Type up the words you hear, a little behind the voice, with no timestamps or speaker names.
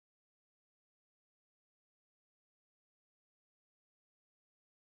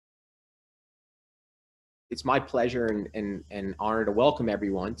It's my pleasure and honor to welcome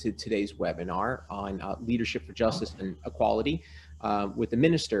everyone to today's webinar on Leadership for Justice and Equality with the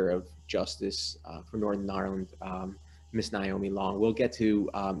Minister of Justice for Northern Ireland, Miss Naomi Long. We'll get to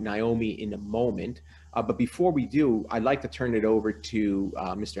Naomi in a moment, but before we do, I'd like to turn it over to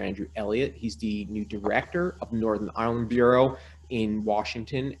Mr. Andrew Elliott. He's the new director of Northern Ireland Bureau in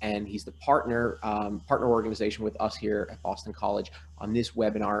Washington, and he's the partner organization with us here at Boston College on this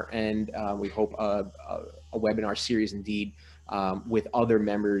webinar, and we hope a webinar series indeed with other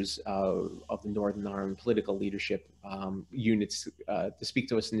members of the Northern Ireland political leadership units to speak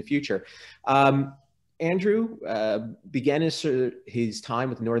to us in the future. Andrew began his time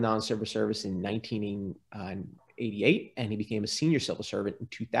with the Northern Ireland Civil Service in 1988, and he became a senior civil servant in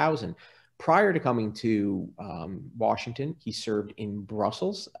 2000. Prior to coming to Washington, he served in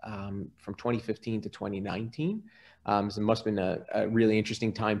Brussels from 2015 to 2019. So it must have been a really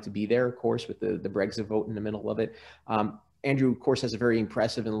interesting time to be there, of course, with the Brexit vote in the middle of it. Andrew, of course, has a very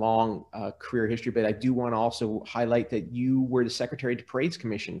impressive and long career history, but I do want to also highlight that you were the Secretary to Parades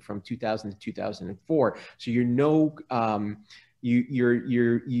Commission from 2000 to 2004. So you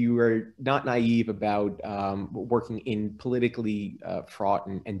are not naive about working in politically fraught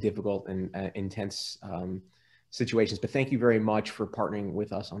and difficult and intense situations. But thank you very much for partnering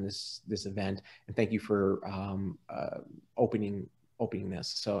with us on this event, and thank you for opening this.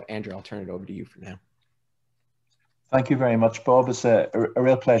 So Andrew, I'll turn it over to you for now. Thank you very much, Bob. It's a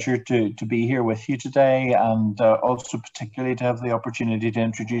real pleasure to be here with you today, and also particularly to have the opportunity to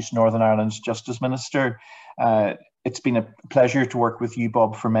introduce Northern Ireland's Justice Minister. It's been a pleasure to work with you,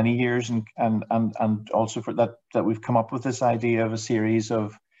 Bob, for many years, and also for that we've come up with this idea of a series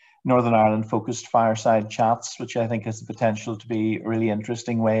of Northern Ireland focused fireside chats, which I think has the potential to be a really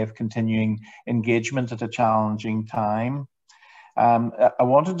interesting way of continuing engagement at a challenging time. I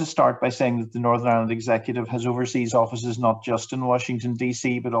wanted to start by saying that the Northern Ireland Executive has overseas offices not just in Washington,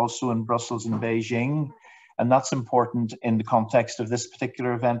 D.C., but also in Brussels and Beijing. And that's important in the context of this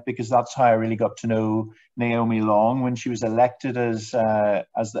particular event, because that's how I really got to know Naomi Long when she was elected as I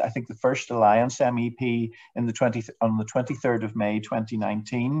think the first Alliance MEP on the 23rd of May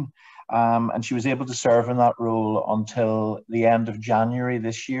 2019. And she was able to serve in that role until the end of January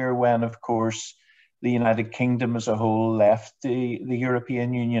this year, when, of course, the United Kingdom as a whole left the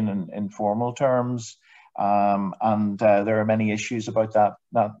European Union in formal terms. And there are many issues about that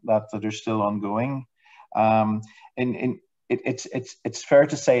are still ongoing. It's fair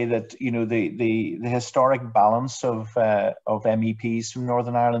to say that, you know, the historic balance of MEPs from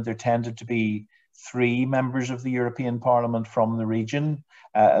Northern Ireland, there tended to be 3 members of the European Parliament from the region,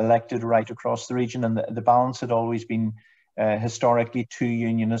 elected right across the region, and the balance had always been historically 2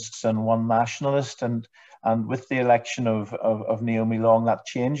 unionists and 1 nationalist, and with the election of Naomi Long, that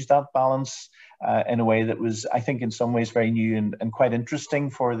changed that balance in a way that was, I think, in some ways very new and quite interesting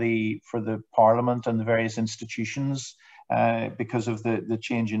for the Parliament and the various institutions because of the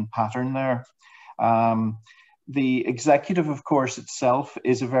change in pattern there. The executive, of course, itself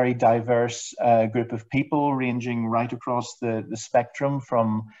is a very diverse group of people, ranging right across the spectrum,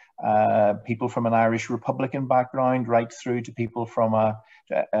 from people from an Irish Republican background right through to people from a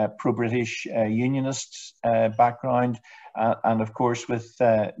pro-British unionist background. And of course, with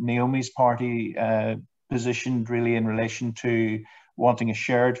Naomi's party positioned really in relation to wanting a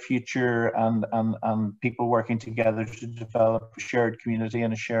shared future and people working together to develop a shared community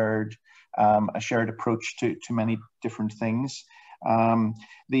and a shared approach to many different things.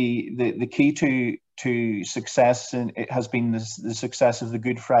 The key to success, and it has been the success of the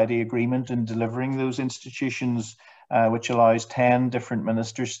Good Friday Agreement in delivering those institutions, which allows 10 different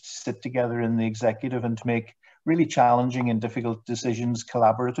ministers to sit together in the executive and to make really challenging and difficult decisions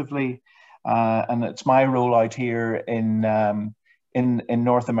collaboratively. And it's my role out here in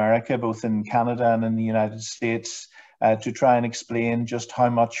North America, both in Canada and in the United States, to try and explain just how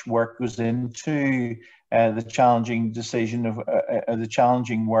much work goes into the challenging decision of the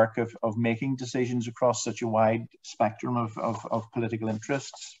challenging work of making decisions across such a wide spectrum of political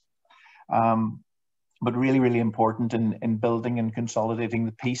interests. But really, really important in building and consolidating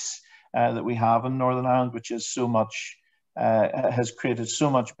the peace that we have in Northern Ireland, which is so much has created so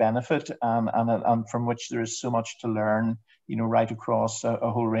much benefit and from which there is so much to learn, you know, right across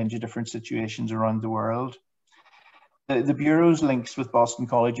a whole range of different situations around the world. The Bureau's links with Boston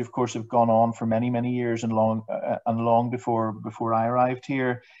College, of course, have gone on for many, many years and long before I arrived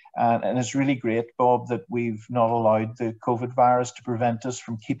here. And it's really great, Bob, that we've not allowed the COVID virus to prevent us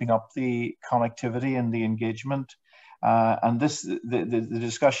from keeping up the connectivity and the engagement. And the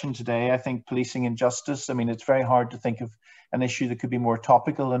discussion today, I think, policing and justice, I mean, it's very hard to think of an issue that could be more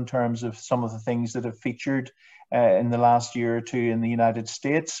topical in terms of some of the things that have featured in the last year or two in the United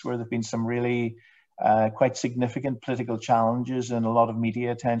States, where there have been some really quite significant political challenges and a lot of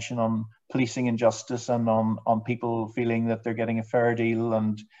media attention on policing and justice, and on people feeling that they're getting a fair deal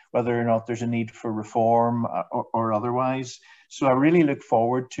and whether or not there's a need for reform or otherwise. So I really look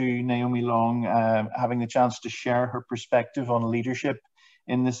forward to Naomi Long having the chance to share her perspective on leadership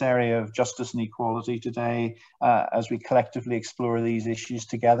in this area of justice and equality today, as we collectively explore these issues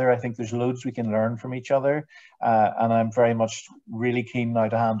together. I think there's loads we can learn from each other, and I'm very much really keen now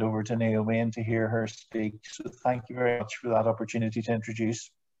to hand over to Naomi and to hear her speak. So thank you very much for that opportunity to introduce.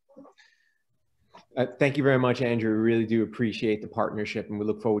 Thank you very much, Andrew. We really do appreciate the partnership, and we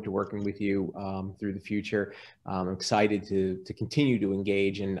look forward to working with you through the future. I'm excited to continue to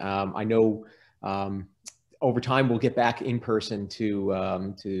engage, and I know over time we'll get back in person to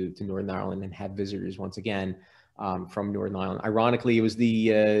Northern Ireland and have visitors once again from Northern Ireland. Ironically, it was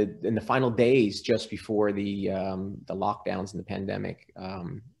in the final days just before the lockdowns and the pandemic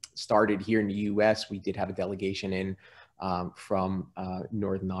started here in the U.S. We did have a delegation in from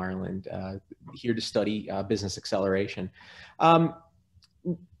Northern Ireland here to study business acceleration.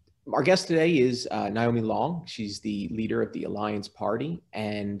 Our guest today is Naomi Long. She's the leader of the Alliance Party,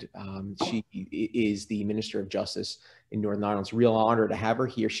 and she is the Minister of Justice in Northern Ireland. It's a real honor to have her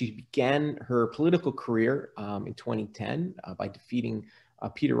here. She began her political career in 2010 by defeating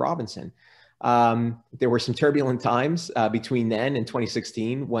Peter Robinson. There were some turbulent times between then and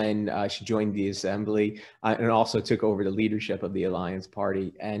 2016 when she joined the Assembly and also took over the leadership of the Alliance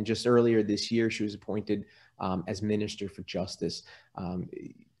Party. And just earlier this year, she was appointed as Minister for Justice.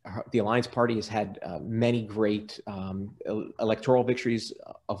 The Alliance Party has had many great electoral victories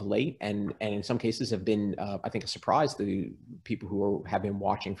of late, and in some cases have been, I think, a surprise to people who have been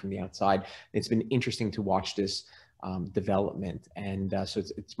watching from the outside. It's been interesting to watch this development, and so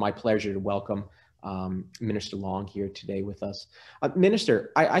it's my pleasure to welcome Minister Long here today with us.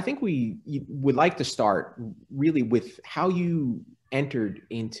 Minister, I think we would like to start really with how you entered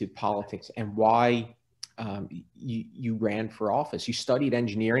into politics and why you ran for office. You studied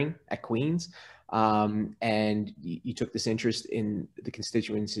engineering at Queen's, and you took this interest in the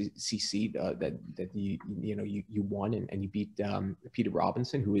constituency seat that you won, and you beat Peter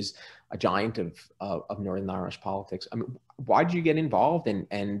Robinson, who is a giant of Northern Irish politics. I mean, why did you get involved,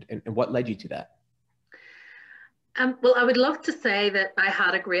 and what led you to that? Well, I would love to say that I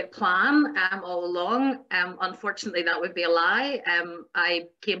had a great plan all along. Unfortunately, that would be a lie. I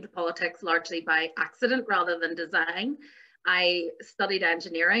came to politics largely by accident rather than design. I studied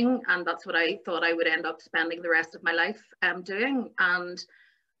engineering, and that's what I thought I would end up spending the rest of my life doing. And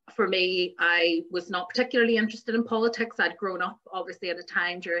for me, I was not particularly interested in politics. I'd grown up, obviously, at a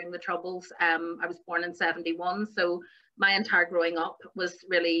time during the Troubles. I was born in '71, so my entire growing up was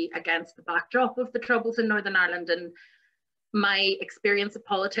really against the backdrop of the Troubles in Northern Ireland. And my experience of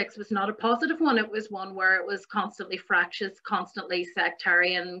politics was not a positive one. It was one where it was constantly fractious, constantly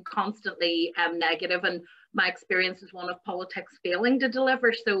sectarian, constantly negative. And my experience was one of politics failing to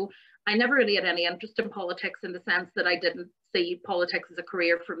deliver. So I never really had any interest in politics, in the sense that I didn't see politics as a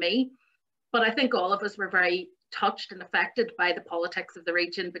career for me. But I think all of us were very touched and affected by the politics of the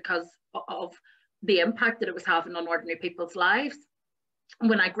region because of the impact that it was having on ordinary people's lives.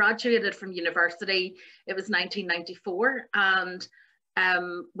 When I graduated from university, it was 1994, and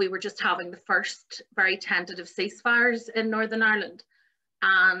we were just having the first very tentative ceasefires in Northern Ireland.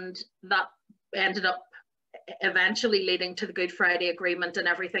 And that ended up eventually leading to the Good Friday Agreement and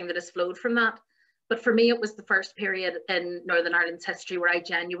everything that has flowed from that. But for me, it was the first period in Northern Ireland's history where I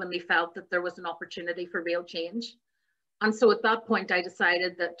genuinely felt that there was an opportunity for real change. And so at that point, I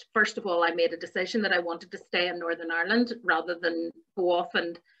decided that, first of all, I made a decision that I wanted to stay in Northern Ireland rather than go off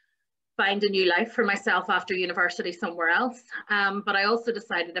and find a new life for myself after university somewhere else. But I also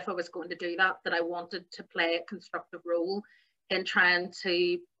decided, if I was going to do that, that I wanted to play a constructive role in trying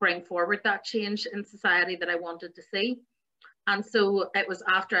to bring forward that change in society that I wanted to see. And so it was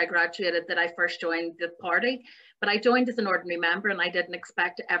after I graduated that I first joined the party. But I joined as an ordinary member, and I didn't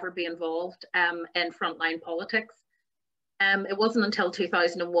expect to ever be involved in frontline politics. It wasn't until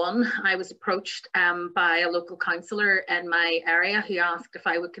 2001 I was approached by a local councillor in my area who asked if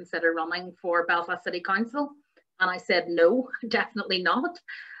I would consider running for Belfast City Council. And I said no, definitely not.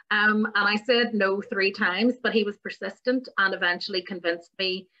 And I said no 3 times, but he was persistent and eventually convinced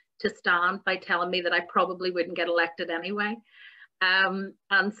me to stand by telling me that I probably wouldn't get elected anyway. And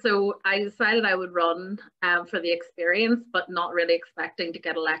so I decided I would run for the experience, but not really expecting to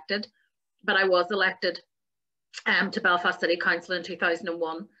get elected. But I was elected. to Belfast City Council in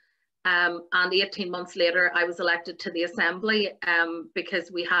 2001. And 18 months later, I was elected to the Assembly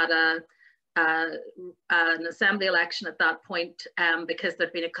because we had an Assembly election at that point because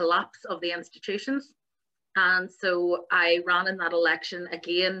there'd been a collapse of the institutions. And so I ran in that election,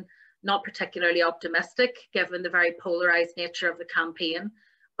 again, not particularly optimistic given the very polarised nature of the campaign,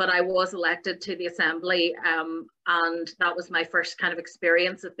 but I was elected to the Assembly, and that was my first kind of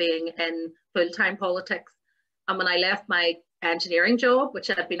experience of being in full-time politics. And when I left my engineering job,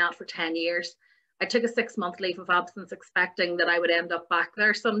 which I'd been at for 10 years, I took a 6-month leave of absence expecting that I would end up back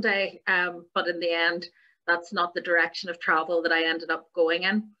there someday. But in the end, that's not the direction of travel that I ended up going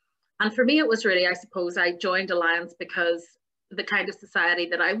in. And for me, it was really, I suppose, I joined Alliance because the kind of society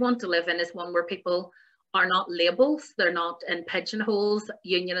that I want to live in is one where people are not labels, they're not in pigeonholes,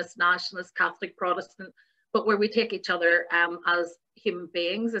 unionist, nationalist, Catholic, Protestant, but where we take each other as human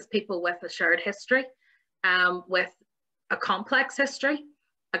beings, as people with a shared history, with a complex history,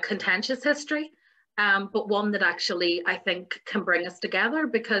 a contentious history, but one that actually I think can bring us together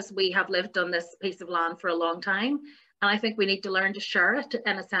because we have lived on this piece of land for a long time. And I think we need to learn to share it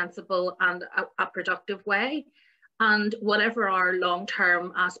in a sensible and a productive way. And whatever our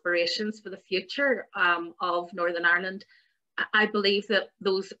long-term aspirations for the future of Northern Ireland, I believe that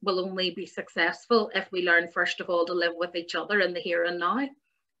those will only be successful if we learn, first of all, to live with each other in the here and now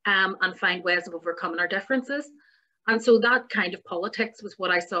and find ways of overcoming our differences. And so that kind of politics was what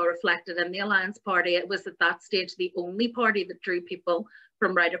I saw reflected in the Alliance Party. It was at that stage the only party that drew people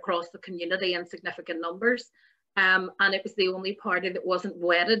from right across the community in significant numbers. And it was the only party that wasn't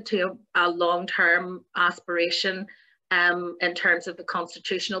wedded to a long-term aspiration in terms of the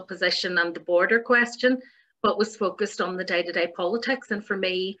constitutional position and the border question, but was focused on the day-to-day politics. And for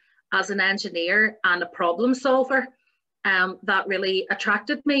me, as an engineer and a problem solver, that really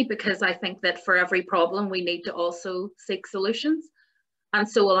attracted me because I think that for every problem, we need to also seek solutions. And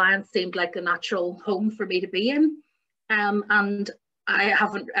so Alliance seemed like a natural home for me to be in. And I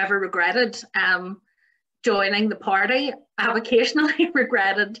haven't ever regretted joining the party. I have occasionally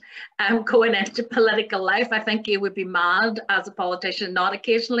regretted going into political life. I think you would be mad as a politician not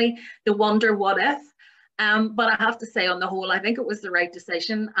occasionally to wonder what if. But I have to say on the whole, I think it was the right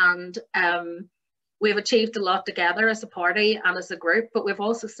decision, and we've achieved a lot together as a party and as a group, but we've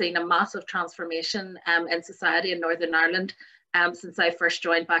also seen a massive transformation in society in Northern Ireland since I first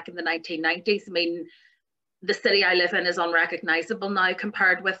joined back in the 1990s. I mean, the city I live in is unrecognisable now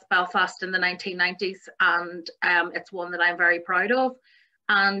compared with Belfast in the 1990s, and it's one that I'm very proud of.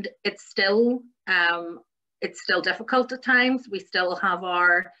 And it's still difficult at times. We still have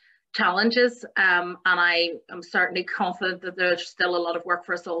our challenges, and I am certainly confident that there's still a lot of work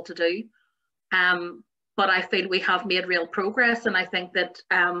for us all to do. But I feel we have made real progress, and I think that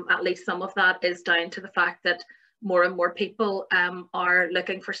at least some of that is down to the fact that more and more people are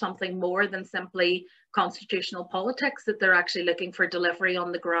looking for something more than simply constitutional politics, that they're actually looking for delivery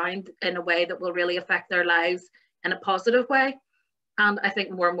on the ground in a way that will really affect their lives in a positive way. And I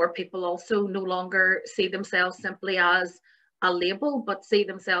think more and more people also no longer see themselves simply as a label, but see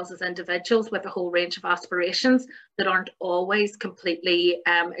themselves as individuals with a whole range of aspirations that aren't always completely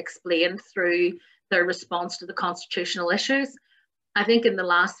explained through their response to the constitutional issues. I think in the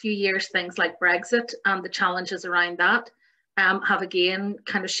last few years, things like Brexit and the challenges around that have again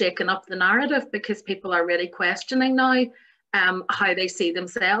kind of shaken up the narrative, because people are really questioning now how they see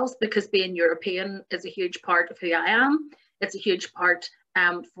themselves, because being European is a huge part of who I am. It's a huge part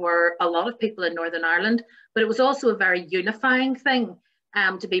for a lot of people in Northern Ireland, but it was also a very unifying thing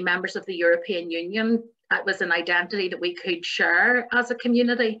to be members of the European Union. It was an identity that we could share as a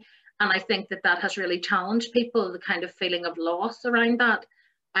community. And I think that that has really challenged people, the kind of feeling of loss around that.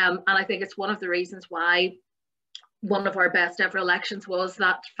 And I think it's one of the reasons why one of our best ever elections was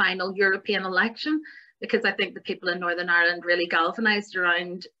that final European election, because I think the people in Northern Ireland really galvanised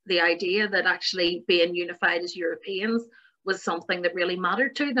around the idea that actually being unified as Europeans was something that really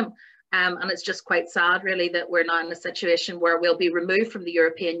mattered to them. And it's just quite sad, really, that we're now in a situation where we'll be removed from the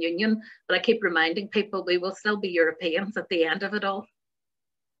European Union. But I keep reminding people we will still be Europeans at the end of it all.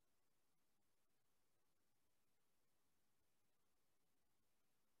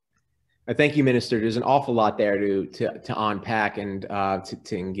 Thank you, Minister. There's an awful lot there to unpack and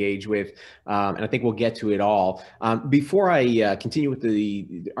to engage with, and I think we'll get to it all. Before I continue with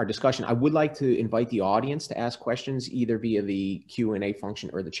our discussion, I would like to invite the audience to ask questions either via the Q&A function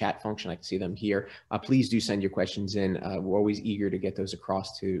or the chat function. I can see them here. Please do send your questions in. We're always eager to get those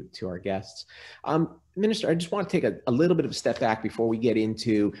across to our guests. Minister, I just want to take a little bit of a step back before we get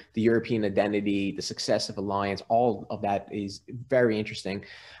into the European identity, the success of Alliance. All of that is very interesting.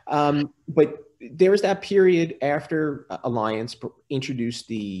 But there was that period after Alliance introduced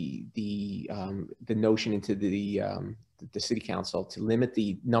the notion into the city council to limit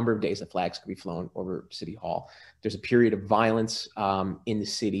the number of days that flags could be flown over City Hall. There's a period of violence in the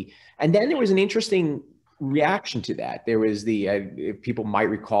city, and then there was an interesting reaction to that. There was the people might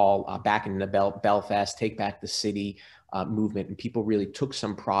recall back in the Belfast Take Back the City movement, and people really took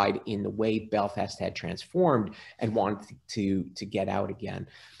some pride in the way Belfast had transformed and wanted to get out again.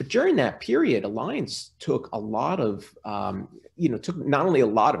 But during that period, Alliance took a lot of, took not only a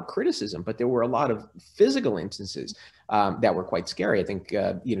lot of criticism, but there were a lot of physical instances that were quite scary. I think,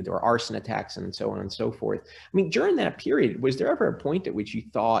 there were arson attacks and so on and so forth. I mean, during that period, was there ever a point at which you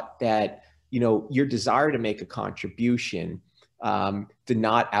thought that, your desire to make a contribution did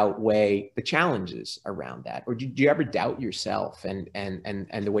not outweigh the challenges around that? Or did you ever doubt yourself and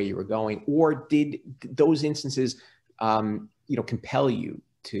the way you were going? Or did those instances, compel you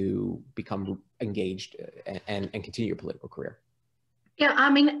to become engaged and continue your political career? Yeah,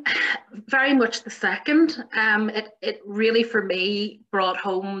 I mean, very much the second. It really, for me, brought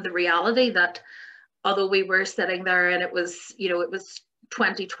home the reality that although we were sitting there and it was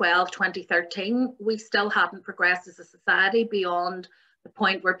 2012, 2013, we still hadn't progressed as a society beyond the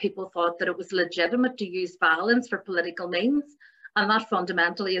point where people thought that it was legitimate to use violence for political means. And that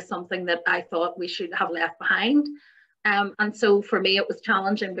fundamentally is something that I thought we should have left behind. And so for me, it was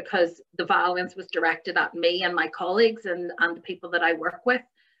challenging because the violence was directed at me and my colleagues and the people that I work with.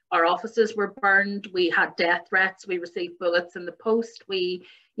 Our offices were burned. We had death threats. We received bullets in the post. We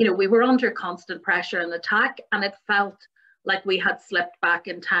were under constant pressure and attack, and it felt like we had slipped back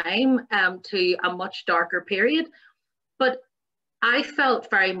in time to a much darker period. But I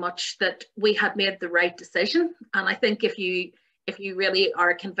felt very much that we had made the right decision. And I think if you really are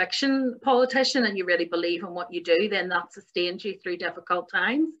a conviction politician and you really believe in what you do, then that sustains you through difficult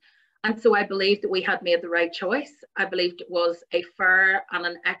times. And so I believed that we had made the right choice. I believed it was a fair and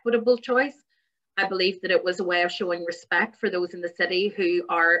an equitable choice. I believed that it was a way of showing respect for those in the city who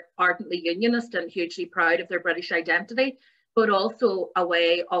are ardently unionist and hugely proud of their British identity, but also a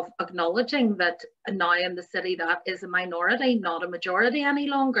way of acknowledging that now in the city that is a minority, not a majority any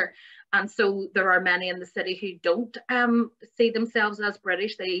longer. And so there are many in the city who don't see themselves as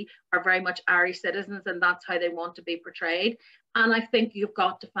British. They are very much Irish citizens, and that's how they want to be portrayed. And I think you've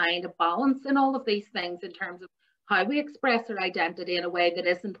got to find a balance in all of these things in terms of how we express our identity in a way that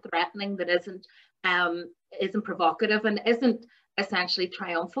isn't threatening, that isn't provocative, and isn't essentially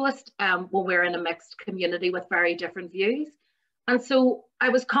triumphalist when we're in a mixed community with very different views. And so I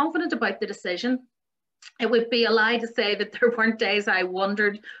was confident about the decision. It would be a lie to say that there weren't days I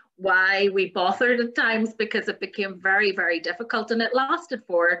wondered why we bothered at times, because it became very, very difficult, and it lasted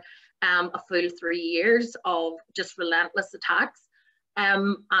for a full 3 years of just relentless attacks.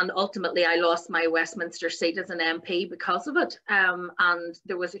 And ultimately I lost my Westminster seat as an MP because of it. And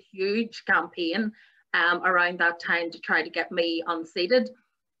there was a huge campaign around that time to try to get me unseated.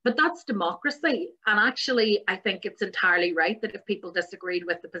 But that's democracy. And actually, I think it's entirely right that if people disagreed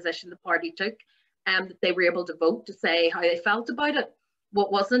with the position the party took, that they were able to vote to say how they felt about it.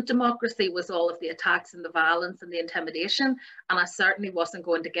 What wasn't democracy was all of the attacks and the violence and the intimidation. And I certainly wasn't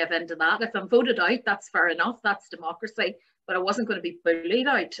going to give in to that. If I'm voted out, that's fair enough. That's democracy. But I wasn't going to be bullied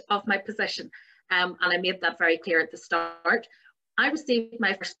out of my position. And I made that very clear at the start. I received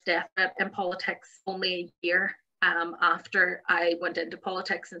my first death threat in politics only a year after I went into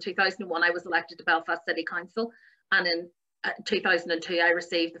politics. In 2001, I was elected to Belfast City Council. And in 2002, I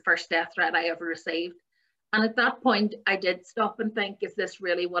received the first death threat I ever received. And at that point, I did stop and think, is this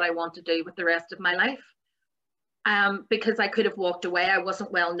really what I want to do with the rest of my life? Because I could have walked away. I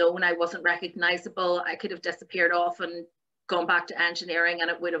wasn't well known. I wasn't recognizable. I could have disappeared off and gone back to engineering and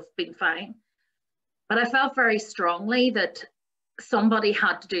it would have been fine. But I felt very strongly that somebody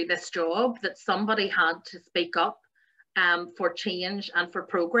had to do this job, that somebody had to speak up for change and for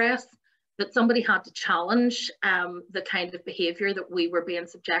progress, that somebody had to challenge the kind of behaviour that we were being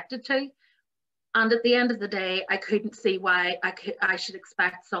subjected to. And at the end of the day, I couldn't see why I should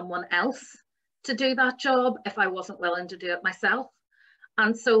expect someone else to do that job if I wasn't willing to do it myself.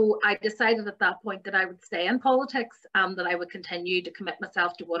 And so I decided at that point that I would stay in politics and that I would continue to commit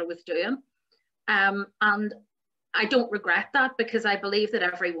myself to what I was doing. And I don't regret that, because I believe that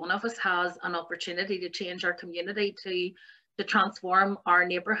every one of us has an opportunity to change our community, to transform our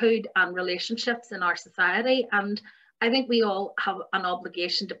neighbourhood and relationships in our society. And I think we all have an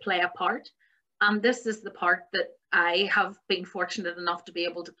obligation to play a part. And this is the part that I have been fortunate enough to be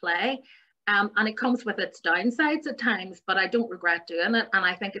able to play. And it comes with its downsides at times, but I don't regret doing it. And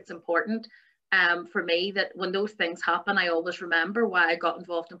I think it's important for me, that when those things happen, I always remember why I got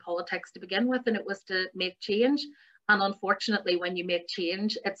involved in politics to begin with, and it was to make change. And unfortunately, when you make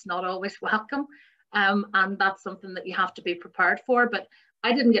change, it's not always welcome. And that's something that you have to be prepared for. But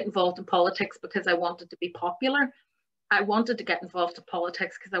I didn't get involved in politics because I wanted to be popular. I wanted to get involved in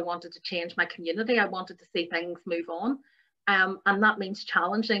politics because I wanted to change my community. I wanted to see things move on. And that means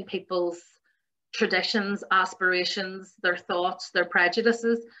challenging people's traditions, aspirations, their thoughts, their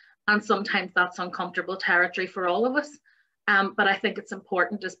prejudices. And sometimes that's uncomfortable territory for all of us. But I think it's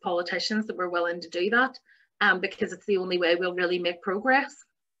important as politicians that we're willing to do that, because it's the only way we'll really make progress.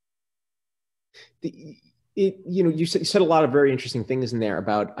 You said a lot of very interesting things in there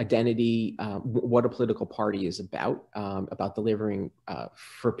about identity, what a political party is about delivering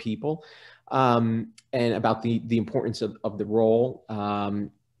for people, and about the importance of the role.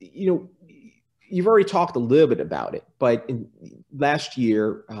 You've already talked a little bit about it, but last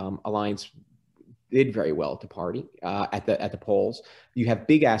year, Alliance did very well at the party, at the polls. You have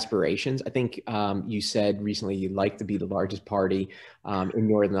big aspirations. I think you said recently you'd like to be the largest party in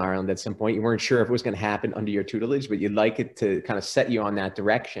Northern Ireland at some point. You weren't sure if it was going to happen under your tutelage, but you'd like it to kind of set you on that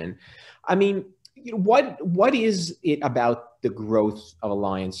direction. I mean, what is it about the growth of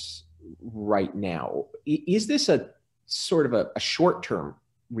Alliance right now? Is this a sort of a short-term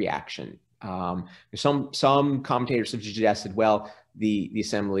reaction? Some commentators have suggested, well, the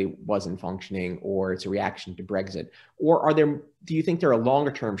assembly wasn't functioning, or it's a reaction to Brexit. Or do you think there are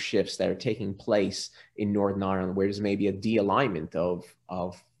longer term shifts that are taking place in Northern Ireland where there's maybe a de-alignment of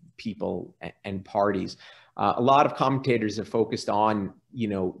people and parties? A lot of commentators have focused on,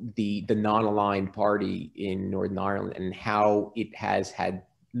 the non-aligned party in Northern Ireland and how it has had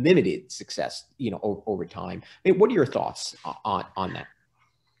limited success, over time. I mean, what are your thoughts on that?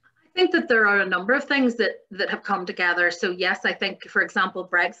 I think that there are a number of things that have come together. So yes, I think, for example,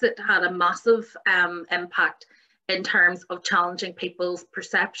 Brexit had a massive impact in terms of challenging people's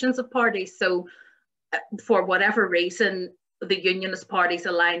perceptions of parties. So for whatever reason, the unionist parties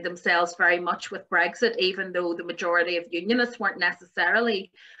aligned themselves very much with Brexit, even though the majority of unionists weren't necessarily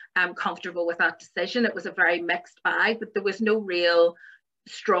comfortable with that decision. It was a very mixed bag, but there was no real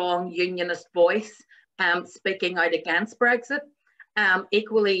strong unionist voice speaking out against Brexit.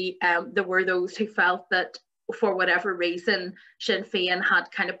 Equally, there were those who felt that for whatever reason, Sinn Féin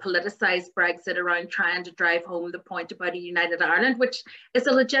had kind of politicised Brexit around trying to drive home the point about a united Ireland, which is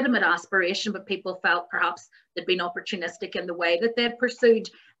a legitimate aspiration, but people felt perhaps they'd been opportunistic in the way that they'd pursued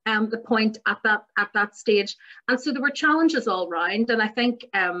the point at that stage. And so there were challenges all round, and I think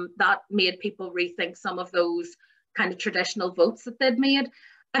that made people rethink some of those kind of traditional votes that they'd made.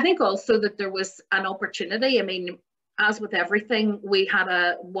 I think also that there was an opportunity. I mean, as with everything, we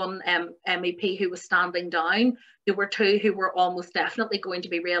had one MEP who was standing down. There were two who were almost definitely going to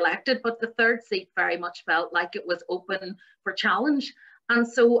be re-elected, but the third seat very much felt like it was open for challenge. And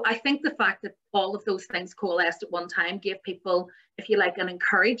so I think the fact that all of those things coalesced at one time gave people, if you like, an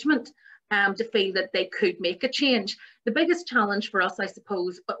encouragement to feel that they could make a change. The biggest challenge for us, I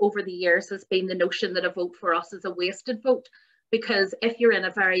suppose, over the years has been the notion that a vote for us is a wasted vote. Because if you're in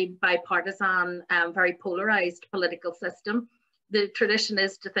a very bipartisan, very polarised political system, the tradition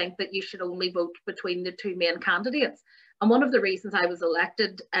is to think that you should only vote between the two main candidates. And one of the reasons I was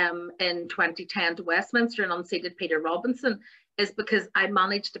elected in 2010 to Westminster and unseated Peter Robinson is because I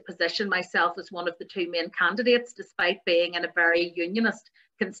managed to position myself as one of the two main candidates, despite being in a very unionist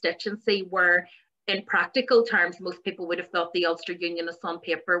constituency where, in practical terms, most people would have thought the Ulster Unionists on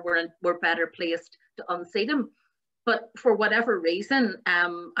paper were better placed to unseat him. But for whatever reason,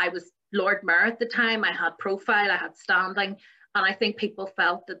 I was Lord Mayor at the time, I had profile, I had standing, and I think people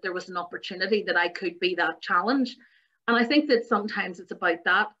felt that there was an opportunity that I could be that challenge. And I think that sometimes it's about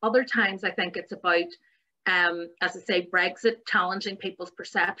that. Other times I think it's about, as I say, Brexit challenging people's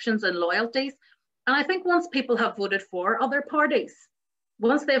perceptions and loyalties. And I think once people have voted for other parties,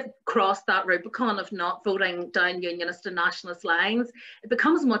 once they've crossed that Rubicon of not voting down unionist and nationalist lines, it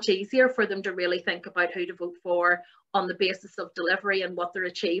becomes much easier for them to really think about who to vote for on the basis of delivery and what they're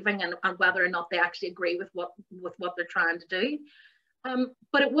achieving, and whether or not they actually agree with what they're trying to do.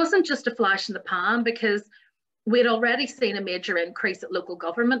 But it wasn't just a flash in the pan, because we'd already seen a major increase at local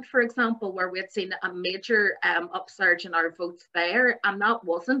government, for example, where we had seen a major upsurge in our votes there, and that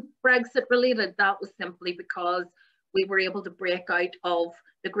wasn't Brexit related. That was simply because we were able to break out of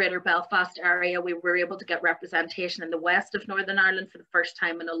the Greater Belfast area. We were able to get representation in the west of Northern Ireland for the first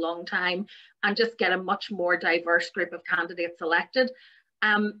time in a long time, and just get a much more diverse group of candidates elected.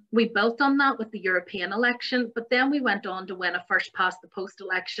 We built on that with the European election, but then we went on to win a first past the post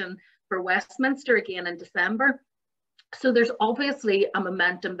election for Westminster again in December. So there's obviously a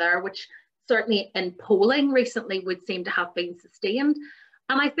momentum there, which certainly in polling recently, would seem to have been sustained.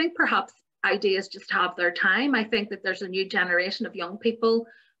 And I think perhaps ideas just have their time. I think that there's a new generation of young people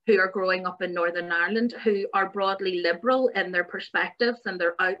who are growing up in Northern Ireland who are broadly liberal in their perspectives and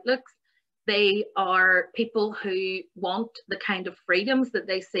their outlooks. They are people who want the kind of freedoms that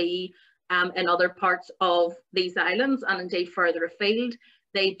they see in other parts of these islands and indeed further afield.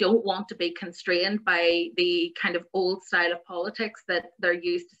 They don't want to be constrained by the kind of old style of politics that they're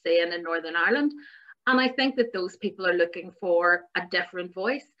used to seeing in Northern Ireland. And I think that those people are looking for a different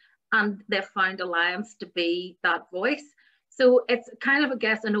voice, and they've found Alliance to be that voice. So it's kind of, I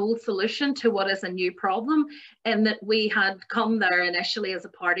guess, an old solution to what is a new problem, in that we had come there initially as a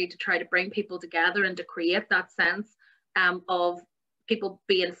party to try to bring people together and to create that sense of people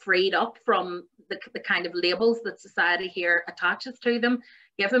being freed up from the kind of labels that society here attaches to them,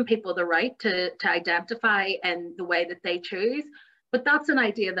 giving people the right to identify in the way that they choose. But that's an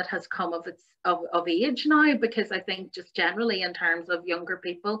idea that has come of age now, because I think just generally in terms of younger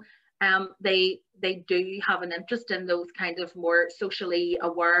people, they do have an interest in those kind of more socially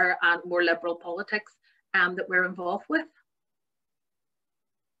aware and more liberal politics that we're involved with.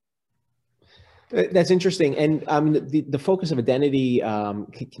 That's interesting, and the focus of identity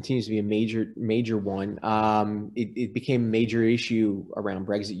continues to be a major one. It became a major issue around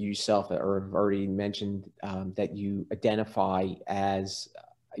Brexit. You yourself already mentioned that you identify as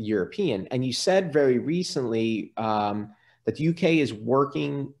European, and you said very recently that the UK is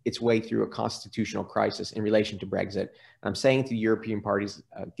working its way through a constitutional crisis in relation to Brexit. I'm saying to the European parties,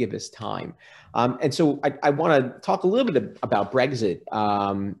 give us time. And so I want to talk a little bit about Brexit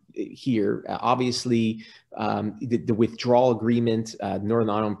here. Obviously, the withdrawal agreement,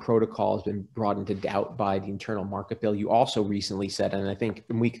 Northern Ireland Protocol, has been brought into doubt by the Internal Market Bill. You also recently said, and I think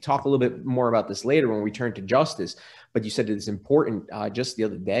and we could talk a little bit more about this later when we turn to justice, but you said it's important just the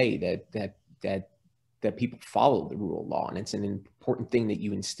other day that people follow the rule of law, and it's an important thing that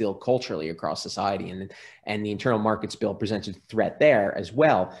you instill culturally across society, and the Internal Markets Bill presents a threat there as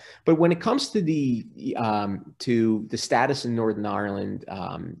well. But when it comes to the status in Northern Ireland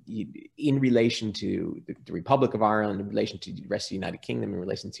in relation to the Republic of Ireland, in relation to the rest of the United Kingdom, in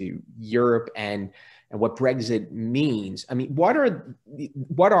relation to Europe, and what Brexit means, I mean, what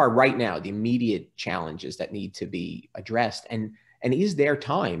are right now the immediate challenges that need to be addressed, and is there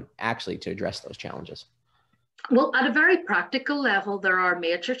time actually to address those challenges? Well, at a very practical level, there are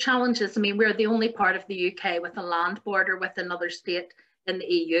major challenges. I mean, we're the only part of the UK with a land border with another state in the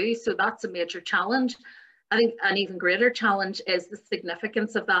EU, so that's a major challenge. I think an even greater challenge is the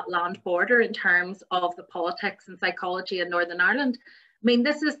significance of that land border in terms of the politics and psychology in Northern Ireland. I mean,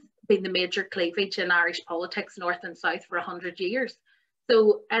 this has been the major cleavage in Irish politics, north and south, for 100 years.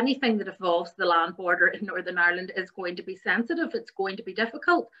 So anything that involves the land border in Northern Ireland is going to be sensitive, it's going to be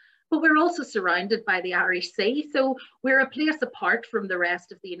difficult. But we're also surrounded by the Irish Sea, so we're a place apart from the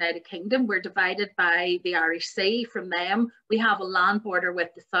rest of the United Kingdom. We're divided by the Irish Sea from them. We have a land border with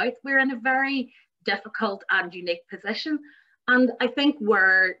the south. We're in a very difficult and unique position. And I think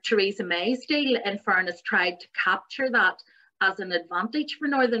where Theresa May's deal, in fairness, tried to capture that as an advantage for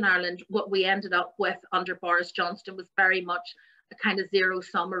Northern Ireland, what we ended up with under Boris Johnson was very much a kind of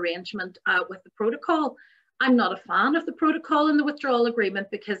zero-sum arrangement with the protocol. I'm not a fan of the protocol and the withdrawal agreement,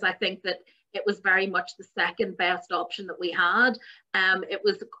 because I think that it was very much the second best option that we had. It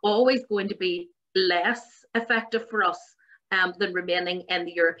was always going to be less effective for us than remaining in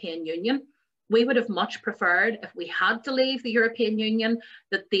the European Union. We would have much preferred, if we had to leave the European Union,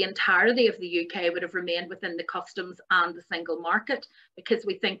 that the entirety of the UK would have remained within the customs and the single market, because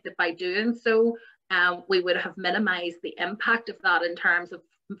we think that by doing so, we would have minimised the impact of that in terms of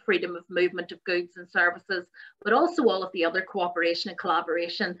freedom of movement of goods and services, but also all of the other cooperation and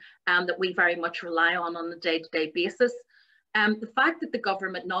collaboration that we very much rely on a day-to-day basis. The fact that the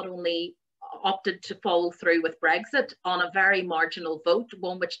government not only opted to follow through with Brexit on a very marginal vote,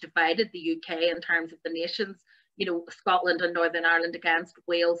 one which divided the UK in terms of the nations, you know, Scotland and Northern Ireland against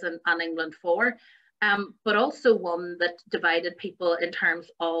Wales and England for, but also one that divided people in terms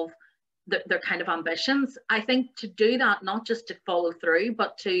of their kind of ambitions. I think to do that, not just to follow through,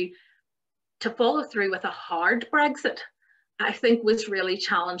 but to follow through with a hard Brexit, I think was really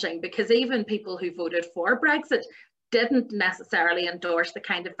challenging, because even people who voted for Brexit didn't necessarily endorse the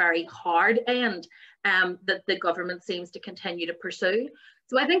kind of very hard end that the government seems to continue to pursue.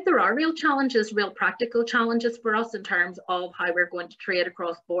 So I think there are real challenges, real practical challenges for us in terms of how we're going to trade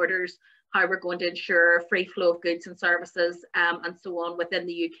across borders, how we're going to ensure free flow of goods and services and so on within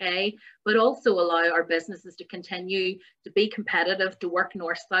the UK, but also allow our businesses to continue to be competitive, to work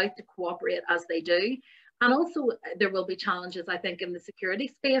north-south, to cooperate as they do. And also there will be challenges, I think, in the security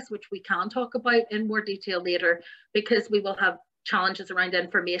space, which we can talk about in more detail later, because we will have challenges around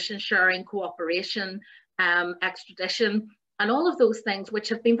information sharing, cooperation, extradition, and all of those things, which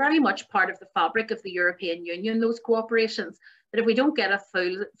have been very much part of the fabric of the European Union, those cooperations. But if we don't get a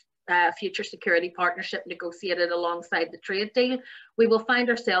full future security partnership negotiated alongside the trade deal, we will find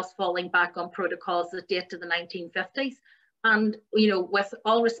ourselves falling back on protocols that date to the 1950s. And, you know, with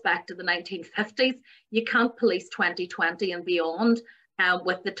all respect to the 1950s, you can't police 2020 and beyond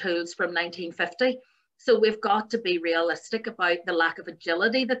with the tools from 1950. So we've got to be realistic about the lack of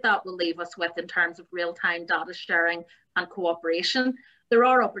agility that that will leave us with in terms of real-time data sharing and cooperation. There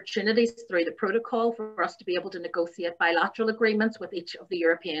are opportunities through the protocol for us to be able to negotiate bilateral agreements with each of the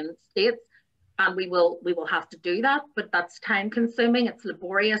European states, and we will have to do that, but that's time consuming, it's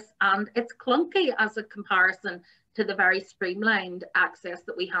laborious, and it's clunky as a comparison to the very streamlined access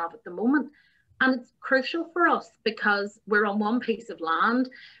that we have at the moment. And it's crucial for us because we're on one piece of land.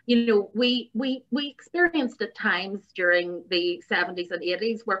 You know, we experienced at times during the 70s and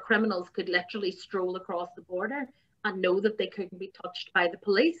 80s where criminals could literally stroll across the border and know that they couldn't be touched by the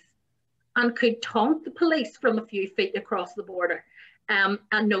police, and could taunt the police from a few feet across the border, and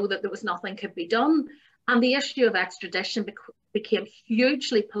know that there was nothing could be done. And the issue of extradition became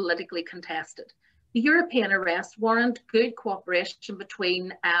hugely politically contested. The European arrest warrant, good cooperation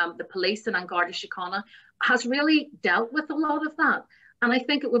between the police and Garda Síochána, has really dealt with a lot of that. And I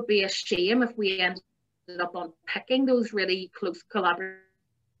think it would be a shame if we ended up unpicking those really close collaborative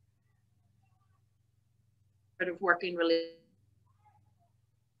working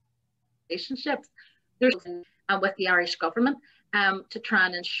relationships with the Irish government to try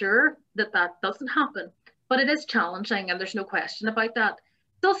and ensure that that doesn't happen. But it is challenging, and there's no question about that.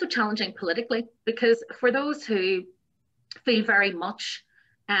 It's also challenging politically, because for those who feel very much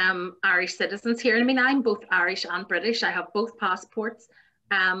Irish citizens here, I mean, I'm both Irish and British, I have both passports,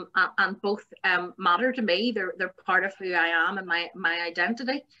 and both matter to me. They're part of who I am and my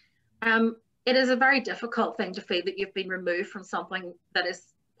identity. It is a very difficult thing to feel that you've been removed from something that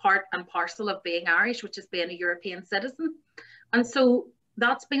is part and parcel of being Irish, which is being a European citizen. And so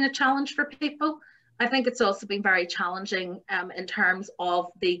that's been a challenge for people. I think it's also been very challenging in terms of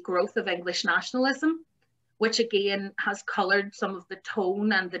the growth of English nationalism, which again has coloured some of the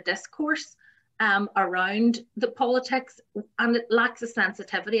tone and the discourse around the politics, and it lacks a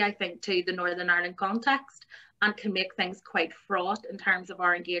sensitivity, I think, to the Northern Ireland context, and can make things quite fraught in terms of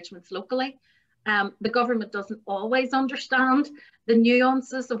our engagements locally. The government doesn't always understand the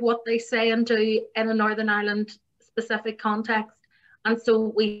nuances of what they say and do in a Northern Ireland specific context. And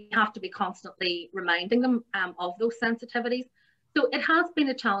so we have to be constantly reminding them of those sensitivities. So it has been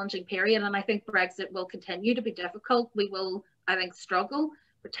a challenging period, and I think Brexit will continue to be difficult. We will, I think, struggle,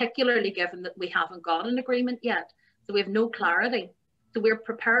 particularly given that we haven't got an agreement yet. So we have no clarity. So we're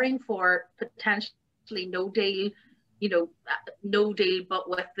preparing for potentially no deal, you know, no deal but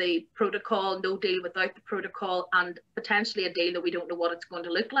with the protocol, no deal without the protocol, and potentially a deal that we don't know what it's going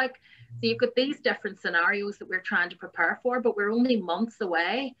to look like. So you've got these different scenarios that we're trying to prepare for, but we're only months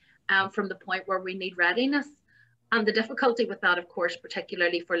away from the point where we need readiness. And the difficulty with that, of course,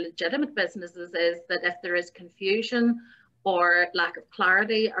 particularly for legitimate businesses, is that if there is confusion or lack of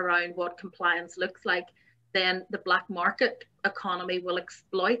clarity around what compliance looks like, then the black market economy will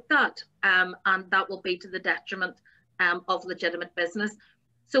exploit that, and that will be to the detriment of legitimate business.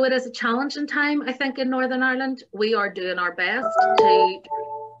 So it is a challenging time, I think, in Northern Ireland. We are doing our best to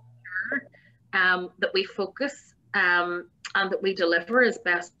ensure that we focus and that we deliver as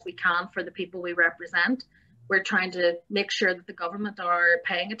best we can for the people we represent. We're trying to make sure that the government are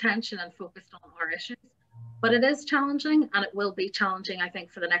paying attention and focused on our issues. But it is challenging, and it will be challenging, I think,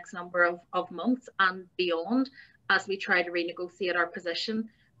 for the next number of months and beyond, as we try to renegotiate our position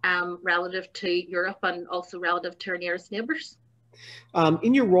relative to Europe and also relative to our nearest neighbours.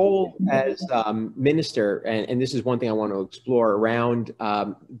 In your role as minister, and this is one thing I want to explore around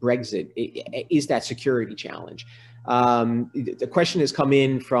Brexit, is that security challenge. The question has come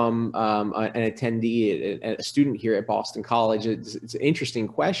in from an attendee, a student here at Boston College. It's an interesting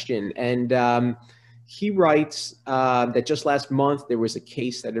question, and he writes that just last month there was a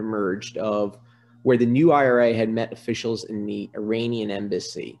case that emerged of where the new IRA had met officials in the Iranian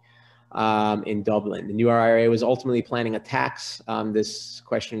embassy in Dublin. The new IRA was ultimately planning attacks, this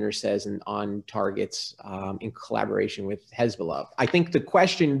questioner says, on targets in collaboration with Hezbollah. I think the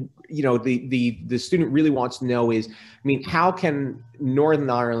question, you know, the student really wants to know is, I mean, how can Northern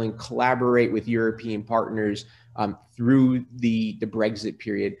Ireland collaborate with European partners through the Brexit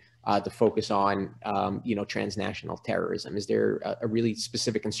period to focus on, you know, transnational terrorism? Is there a really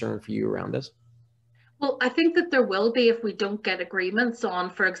specific concern for you around this? Well, I think that there will be if we don't get agreements on,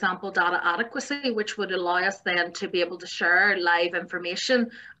 for example, data adequacy, which would allow us then to be able to share live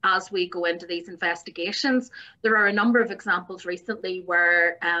information as we go into these investigations. There are a number of examples recently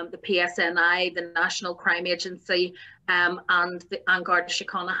where the PSNI, the National Crime Agency, and Garda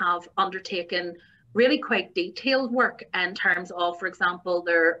Síochána have undertaken really quite detailed work in terms of, for example,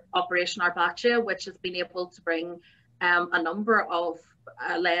 their Operation Arbacha, which has been able to bring a number of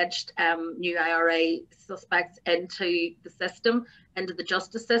alleged new IRA suspects into the system, into the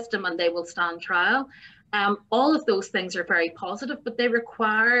justice system, and they will stand trial. All of those things are very positive, but they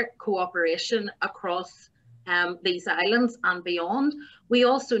require cooperation across these islands and beyond. We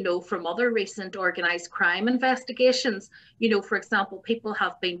also know from other recent organised crime investigations, you know, for example, people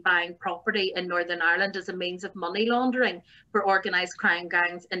have been buying property in Northern Ireland as a means of money laundering for organised crime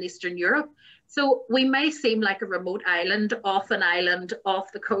gangs in Eastern Europe. So we may seem like a remote island off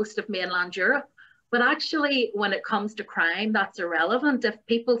the coast of mainland Europe, but actually when it comes to crime, that's irrelevant. If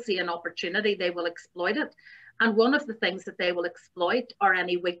people see an opportunity, they will exploit it. And one of the things that they will exploit are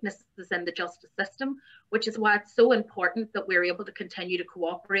any weaknesses in the justice system, which is why it's so important that we're able to continue to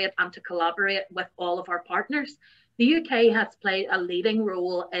cooperate and to collaborate with all of our partners. The UK has played a leading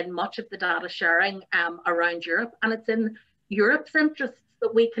role in much of the data sharing around Europe, and it's in Europe's interests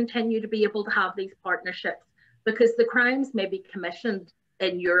that we continue to be able to have these partnerships, because the crimes may be commissioned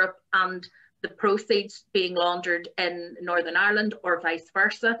in Europe and the proceeds being laundered in Northern Ireland or vice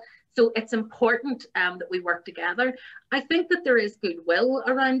versa. So it's important that we work together. I think that there is goodwill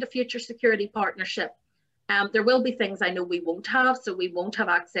around the future security partnership. There will be things I know we won't have. So we won't have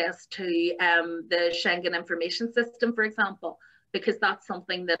access to the Schengen information system, for example, because that's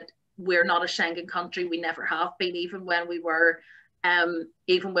something that we're not a Schengen country. We never have been, even when we were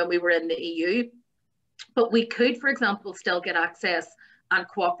in the EU. But we could, for example, still get access and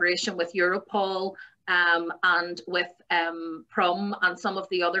cooperation with Europol and with PRUM and some of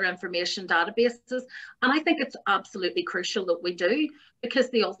the other information databases. And I think it's absolutely crucial that we do, because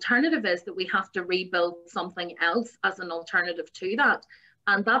the alternative is that we have to rebuild something else as an alternative to that.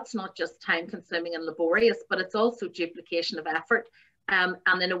 And that's not just time consuming and laborious, but it's also duplication of effort. And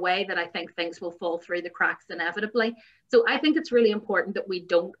in a way that I think things will fall through the cracks inevitably. So I think it's really important that we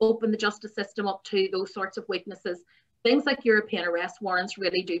don't open the justice system up to those sorts of weaknesses. Things like European arrest warrants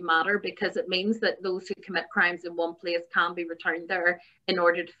really do matter, because it means that those who commit crimes in one place can be returned there in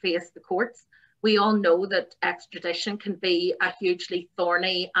order to face the courts. We all know that extradition can be a hugely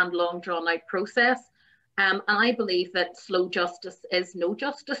thorny and long drawn out process. And I believe that slow justice is no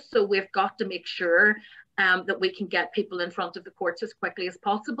justice. So we've got to make sure that we can get people in front of the courts as quickly as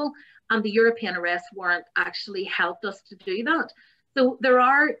possible. And the European arrest warrant actually helped us to do that. So there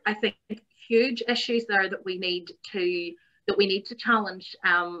are, I think, huge issues there that we need to challenge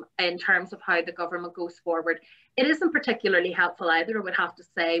in terms of how the government goes forward. It isn't particularly helpful either, I would have to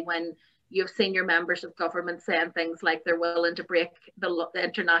say, when you have senior members of government saying things like they're willing to break the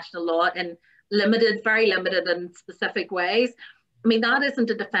international law in very limited and specific ways. I mean, that isn't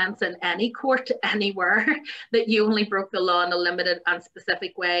a defense in any court anywhere, that you only broke the law in a limited and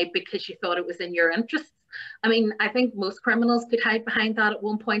specific way because you thought it was in your interests. I mean, I think most criminals could hide behind that at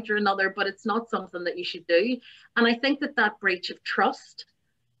one point or another, but it's not something that you should do. And I think that that breach of trust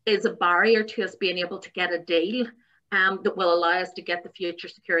is a barrier to us being able to get a deal that will allow us to get the future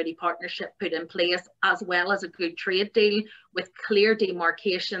security partnership put in place, as well as a good trade deal with clear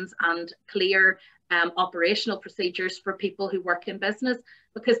demarcations and clear operational procedures for people who work in business.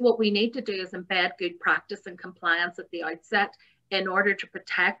 Because what we need to do is embed good practice and compliance at the outset in order to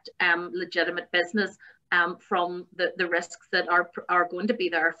protect legitimate business from the risks that are going to be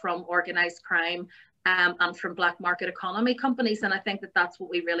there from organised crime and from black market economy companies. And I think that that's what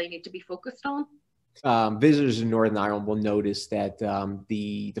we really need to be focused on. Visitors in Northern Ireland will notice that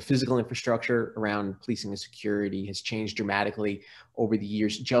the physical infrastructure around policing and security has changed dramatically over the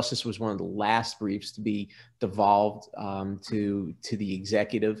years. Justice was one of the last briefs to be devolved to the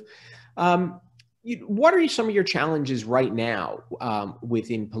executive. What are some of your challenges right now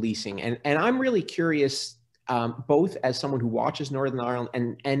within policing? And I'm really curious, both as someone who watches Northern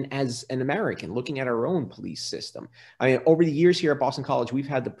Ireland and as an American looking at our own police system. I mean, over the years here at Boston College, we've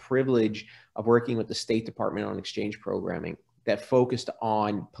had the privilege of working with the State Department on exchange programming that focused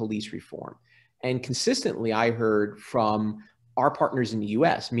on police reform. And consistently, I heard from our partners in the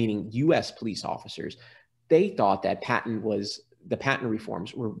US, meaning US police officers, they thought that Patton was the patent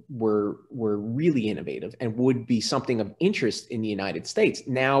reforms were really innovative and would be something of interest in the United States.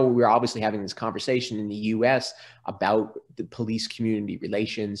 Now we're obviously having this conversation in the U.S. about the police community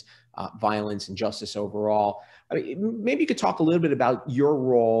relations, violence and justice overall. I mean, maybe you could talk a little bit about your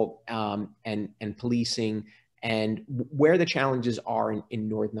role and policing and where the challenges are in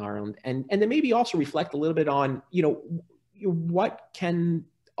Northern Ireland, and then maybe also reflect a little bit on, what can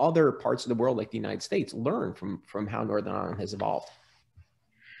other parts of the world like the United States learn from how Northern Ireland has evolved?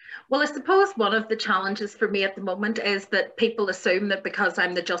 Well, I suppose one of the challenges for me at the moment is that people assume that because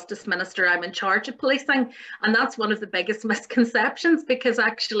I'm the Justice Minister, I'm in charge of policing. And that's one of the biggest misconceptions, because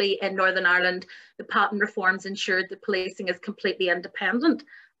actually in Northern Ireland, the patent reforms ensured that policing is completely independent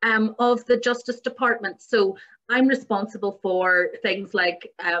of the Justice Department. So I'm responsible for things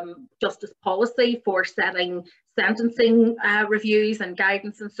like justice policy, for setting sentencing reviews and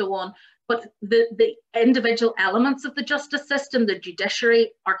guidance and so on. But the individual elements of the justice system, the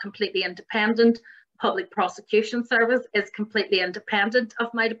judiciary, are completely independent. Public Prosecution Service is completely independent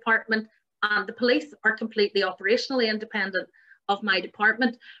of my department, and the police are completely operationally independent of my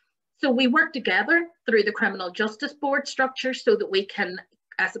department. So we work together through the Criminal Justice Board structure so that we can,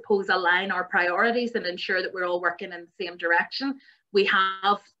 I suppose, align our priorities and ensure that we're all working in the same direction. We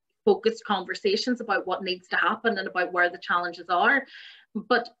have focused conversations about what needs to happen and about where the challenges are.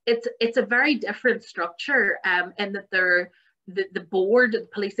 But it's a very different structure in that the board, the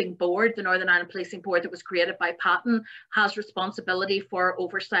policing board, the Northern Ireland Policing Board that was created by Patten, has responsibility for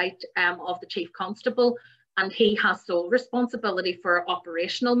oversight of the Chief Constable, and he has sole responsibility for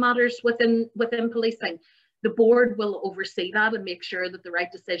operational matters within policing. The board will oversee that and make sure that the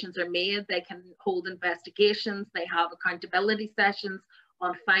right decisions are made. They can hold investigations, they have accountability sessions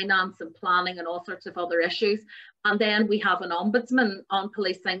on finance and planning and all sorts of other issues. And then we have an ombudsman on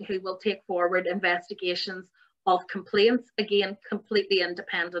policing who will take forward investigations of complaints, again, completely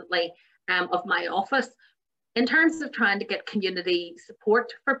independently of my office. In terms of trying to get community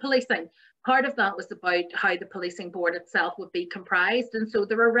support for policing, part of that was about how the policing board itself would be comprised. And so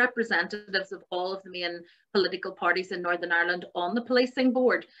there are representatives of all of the main political parties in Northern Ireland on the policing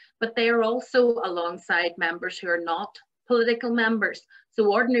board, but they are also alongside members who are not political members. So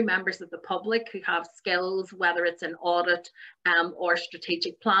ordinary members of the public who have skills, whether it's in audit or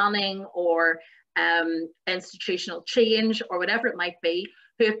strategic planning or institutional change or whatever it might be,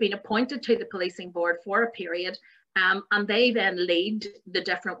 who have been appointed to the policing board for a period, and they then lead the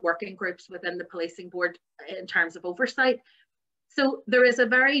different working groups within the policing board in terms of oversight. So there is a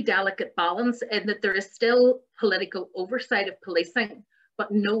very delicate balance in that there is still political oversight of policing, but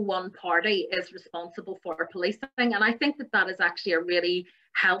no one party is responsible for policing. And I think that that is actually a really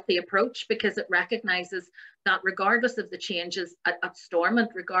healthy approach, because it recognises that regardless of the changes at Stormont,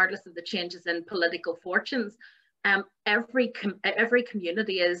 regardless of the changes in political fortunes, every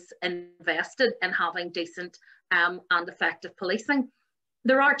community is invested in having decent and effective policing.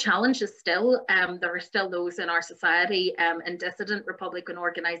 There are challenges still. There are still those in our society, in dissident Republican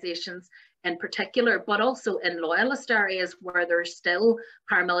organisations in particular, but also in loyalist areas where there's still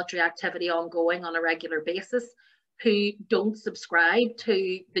paramilitary activity ongoing on a regular basis, who don't subscribe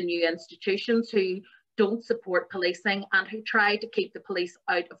to the new institutions, who don't support policing, and who try to keep the police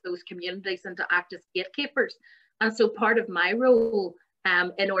out of those communities and to act as gatekeepers. And so part of my role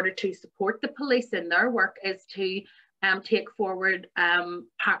in order to support the police in their work is to take forward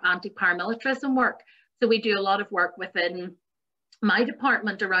anti-paramilitarism work. So we do a lot of work within my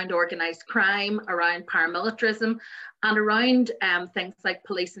department around organised crime, around paramilitarism, and around things like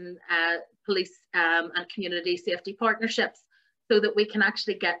police and community safety partnerships, so that we can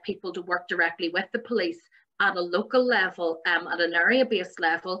actually get people to work directly with the police at a local level, at an area-based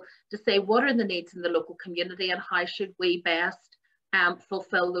level, to say what are the needs in the local community and how should we best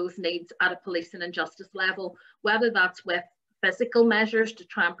fulfil those needs at a policing and justice level, whether that's with physical measures to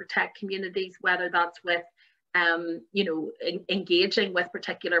try and protect communities, whether that's with engaging with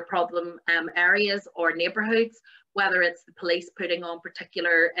particular problem areas or neighbourhoods, whether it's the police putting on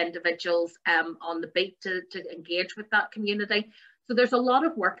particular individuals on the beat to engage with that community. So there's a lot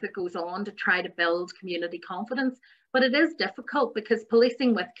of work that goes on to try to build community confidence, but it is difficult because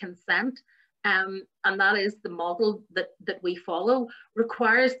policing with consent, and that is the model that we follow,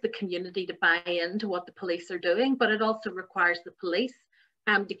 requires the community to buy into what the police are doing, but it also requires the police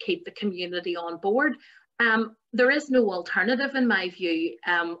to keep the community on board. There is no alternative, in my view,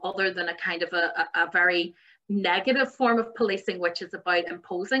 other than a kind of a very negative form of policing, which is about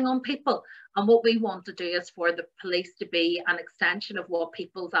imposing on people. And what we want to do is for the police to be an extension of what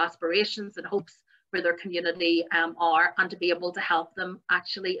people's aspirations and hopes for their community are, and to be able to help them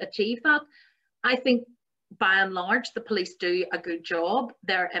actually achieve that. I think by and large, the police do a good job.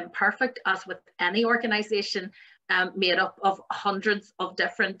 They're imperfect, as with any organisation made up of hundreds of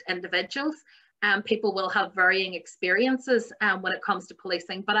different individuals. People will have varying experiences when it comes to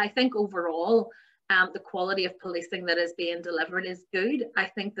policing, but I think overall, the quality of policing that is being delivered is good. I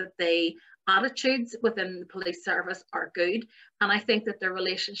think that the attitudes within the police service are good, and I think that the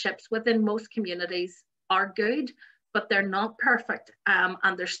relationships within most communities are good, but they're not perfect,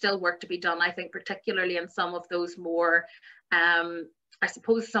 and there's still work to be done, I think, particularly in some of those more, I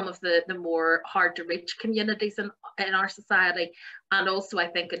suppose, some of the more hard to reach communities in our society, and also I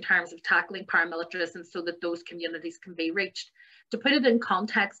think in terms of tackling paramilitarism so that those communities can be reached. To put it in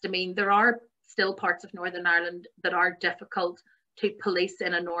context, I mean, there are still parts of Northern Ireland that are difficult to police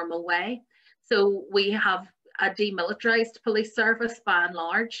in a normal way. So we have a demilitarised police service by and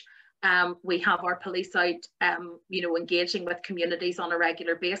large. We have our police out, engaging with communities on a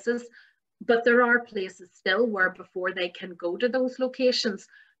regular basis. But there are places still where before they can go to those locations,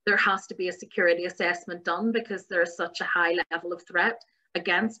 there has to be a security assessment done because there is such a high level of threat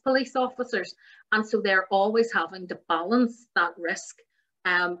against police officers. And so they're always having to balance that risk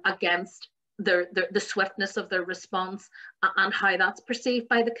against the swiftness of their response and how that's perceived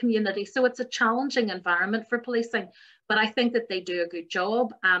by the community. So it's a challenging environment for policing, but I think that they do a good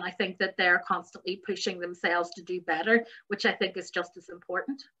job, and I think that they're constantly pushing themselves to do better, which I think is just as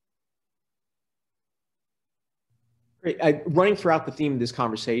important. Great. Running throughout the theme of this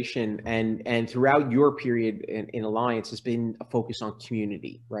conversation and throughout your period in Alliance has been a focus on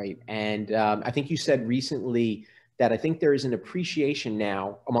community, right? And I think you said recently that I think there is an appreciation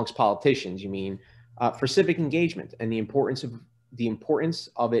now amongst politicians, for civic engagement and the importance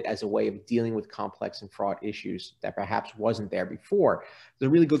of it as a way of dealing with complex and fraught issues that perhaps wasn't there before. There's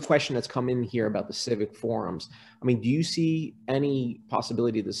a really good question that's come in here about the civic forums. I mean, do you see any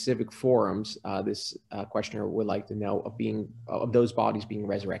possibility of the civic forums, this questioner would like to know, of those bodies being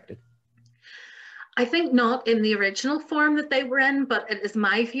resurrected? I think not in the original form that they were in, but it is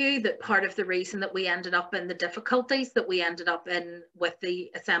my view that part of the reason that we ended up in the difficulties that we ended up in with the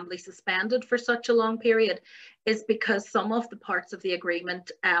Assembly suspended for such a long period is because some of the parts of the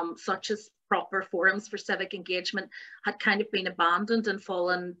agreement, such as proper forums for civic engagement, had kind of been abandoned and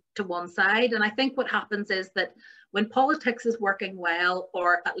fallen to one side. And I think what happens is that when politics is working well,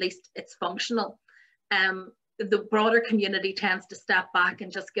 or at least it's functional, the broader community tends to step back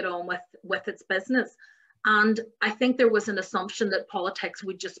and just get on with its business. And I think there was an assumption that politics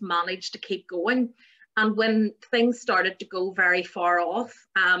would just manage to keep going. And when things started to go very far off,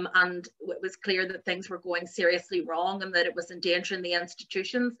 and it was clear that things were going seriously wrong and that it was endangering the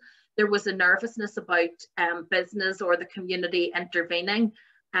institutions, there was a nervousness about business or the community intervening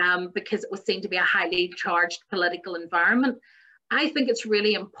because it was seen to be a highly charged political environment. I think it's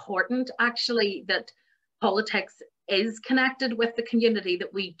really important, actually, that politics is connected with the community,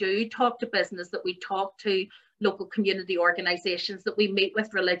 that we do talk to business, that we talk to local community organisations, that we meet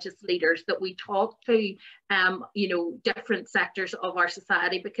with religious leaders, that we talk to, different sectors of our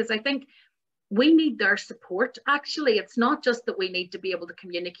society, because I think we need their support. Actually, it's not just that we need to be able to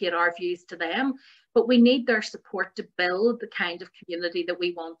communicate our views to them, but we need their support to build the kind of community that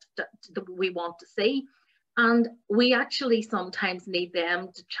we want to see. And we actually sometimes need them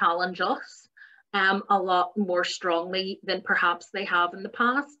to challenge us a lot more strongly than perhaps they have in the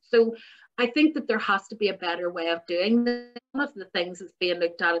past. So I think that there has to be a better way of doing this. One of the things that's being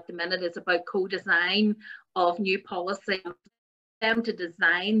looked at the minute is about co-design of new policy, them to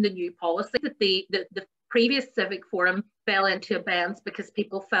design the new policy. That the previous civic forum fell into abeyance because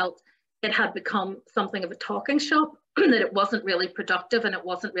people felt it had become something of a talking shop, that it wasn't really productive and it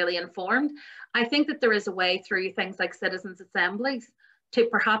wasn't really informed. I think that there is a way through things like citizens' assemblies to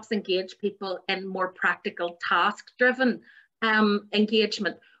perhaps engage people in more practical, task-driven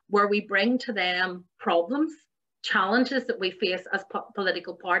engagement, where we bring to them problems, challenges that we face as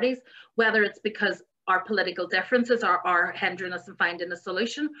political parties, whether it's because our political differences are hindering us in finding a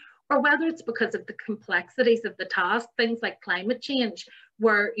solution, or whether it's because of the complexities of the task, things like climate change,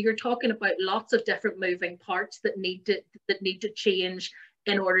 where you're talking about lots of different moving parts that need to change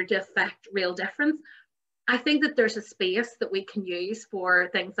in order to affect real difference. I think that there's a space that we can use for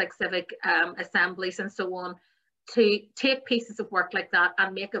things like civic assemblies and so on to take pieces of work like that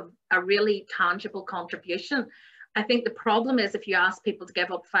and make a really tangible contribution. I think the problem is if you ask people to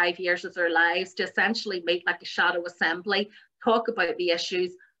give up 5 years of their lives to essentially meet like a shadow assembly, talk about the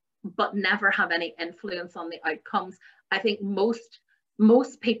issues, but never have any influence on the outcomes, I think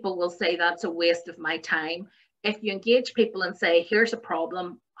most people will say that's a waste of my time. If you engage people and say, here's a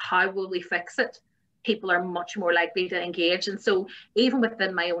problem, how will we fix it? people are much more likely to engage. And so even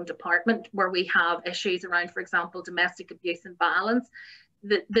within my own department, where we have issues around, for example, domestic abuse and violence,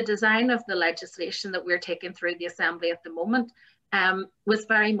 the design of the legislation that we're taking through the Assembly at the moment was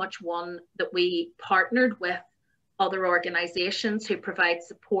very much one that we partnered with other organisations who provide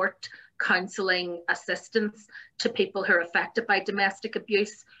support, counselling, assistance to people who are affected by domestic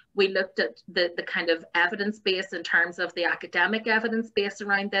abuse. We looked at the kind of evidence base in terms of the academic evidence base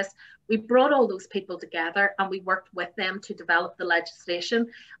around this. We brought all those people together and we worked with them to develop the legislation.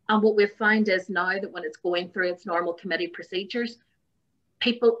 And what we've found is now that when it's going through its normal committee procedures,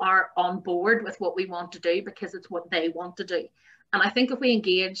 people are on board with what we want to do because it's what they want to do. And I think if we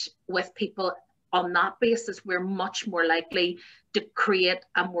engage with people on that basis, we're much more likely to create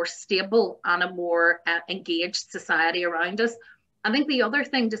a more stable and a more engaged society around us. I think the other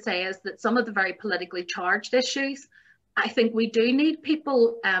thing to say is that some of the very politically charged issues, I think we do need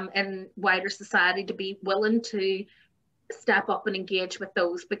people in wider society to be willing to step up and engage with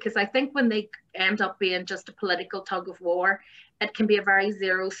those, because I think when they end up being just a political tug of war, it can be a very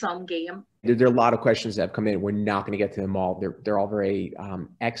zero-sum game. There are a lot of questions that have come in. We're not going to get to them all. They're all very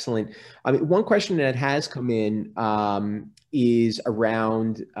excellent. I mean, one question that has come in is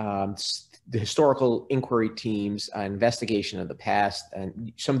around the historical inquiry team's investigation of the past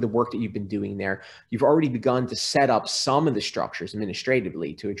and some of the work that you've been doing there. You've already begun to set up some of the structures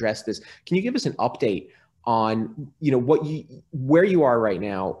administratively to address this. Can you give us an update on, you know, where you are right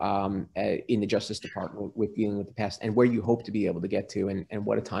now in the Justice Department with dealing with the past, and where you hope to be able to get to, and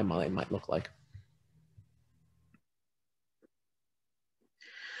what a timeline might look like?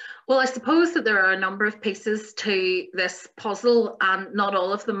 Well, I suppose that there are a number of pieces to this puzzle, and not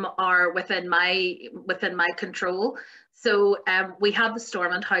all of them are within my control. So we had the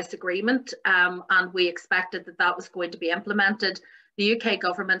Stormont House Agreement, and we expected that that was going to be implemented. The UK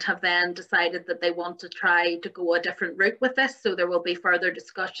government have then decided that they want to try to go a different route with this, so there will be further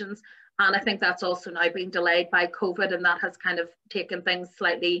discussions. And I think that's also now being delayed by COVID, and that has kind of taken things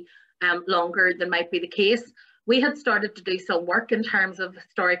slightly longer than might be the case. We had started to do some work in terms of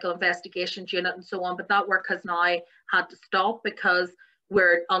historical investigations unit and so on, but that work has now had to stop because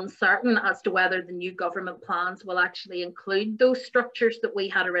we're uncertain as to whether the new government plans will actually include those structures that we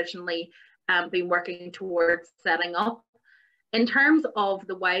had originally been working towards setting up. In terms of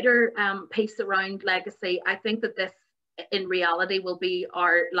the wider piece around legacy, I think that this in reality will be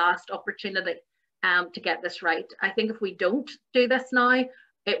our last opportunity to get this right. I think if we don't do this now,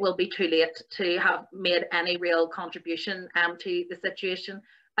 it will be too late to have made any real contribution to the situation.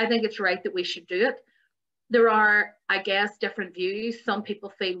 I think it's right that we should do it. There are, I guess, different views. Some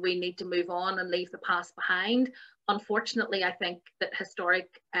people feel we need to move on and leave the past behind. Unfortunately, I think that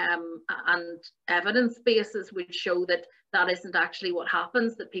historic and evidence bases would show that that isn't actually what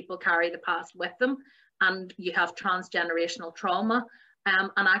happens, that people carry the past with them, and you have transgenerational trauma.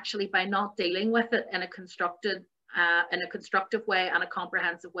 And actually, by not dealing with it in a constructive way and a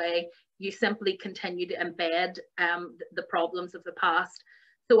comprehensive way, you simply continue to embed the problems of the past.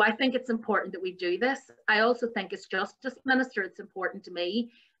 So I think it's important that we do this. I also think as Justice Minister, it's important to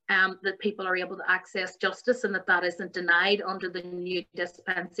me that people are able to access justice and that that isn't denied under the new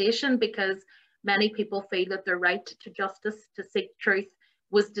dispensation, because many people feel that their right to justice, to seek truth,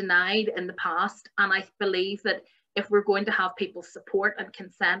 was denied in the past. And I believe that if we're going to have people's support and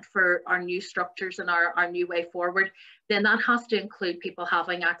consent for our new structures and our new way forward, then that has to include people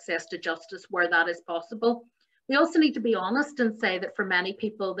having access to justice where that is possible. We also need to be honest and say that for many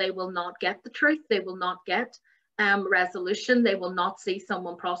people, they will not get the truth, they will not get resolution, they will not see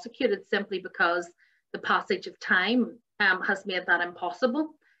someone prosecuted simply because the passage of time has made that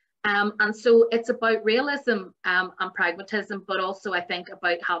impossible. And so it's about realism and pragmatism, but also I think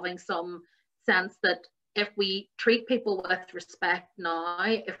about having some sense that if we treat people with respect now,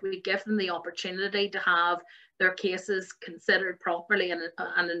 if we give them the opportunity to have their cases considered properly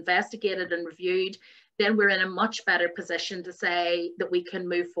and investigated and reviewed, then we're in a much better position to say that we can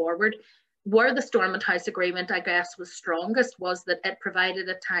move forward. Where the Stormont House Agreement, I guess, was strongest was that it provided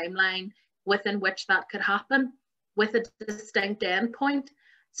a timeline within which that could happen with a distinct endpoint,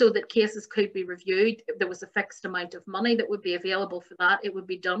 so that cases could be reviewed. There was a fixed amount of money that would be available for that. It would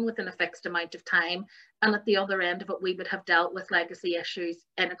be done within a fixed amount of time. And at the other end of it, we would have dealt with legacy issues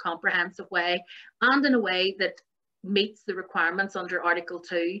in a comprehensive way and in a way that meets the requirements under Article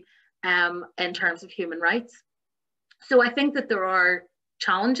 2 in terms of human rights. So I think that there are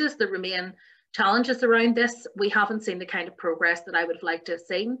challenges, there remain challenges around this. We haven't seen the kind of progress that I would have liked to have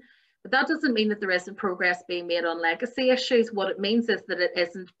seen. But that doesn't mean that there isn't progress being made on legacy issues. What it means is that it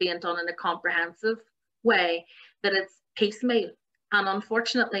isn't being done in a comprehensive way, that it's piecemeal. And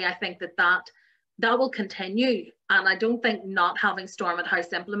unfortunately, I think that that that will continue. And I don't think not having Stormont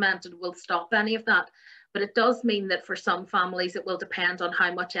House implemented will stop any of that. But it does mean that for some families, it will depend on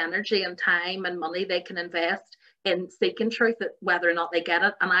how much energy and time and money they can invest in seeking truth, whether or not they get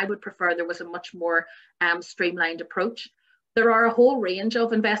it. And I would prefer there was a much more streamlined approach. There are a whole range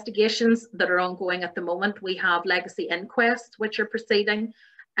of investigations that are ongoing at the moment. We have legacy inquests, which are proceeding,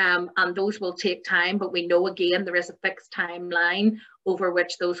 and those will take time, but we know again there is a fixed timeline over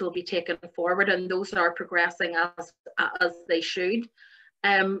which those will be taken forward, and those are progressing as they should.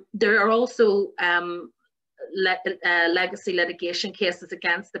 There are also legacy litigation cases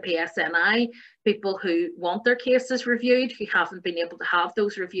against the PSNI, people who want their cases reviewed, who haven't been able to have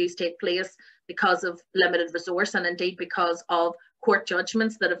those reviews take place because of limited resource, and indeed because of court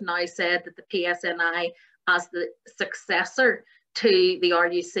judgments that have now said that the PSNI, as the successor to the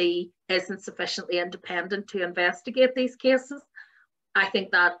RUC, isn't sufficiently independent to investigate these cases. I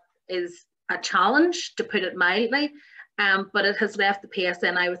think that is a challenge, to put it mildly, but it has left the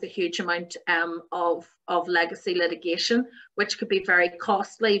PSNI with a huge amount of legacy litigation, which could be very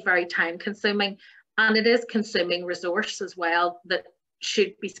costly, very time consuming, and it is consuming resource as well that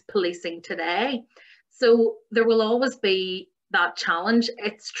should be policing today. So there will always be that challenge.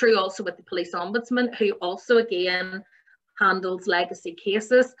 It's true also with the police ombudsman, who also again handles legacy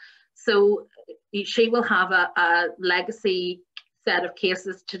cases. So she will have a legacy set of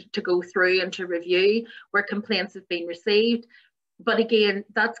cases to go through and to review where complaints have been received. But again,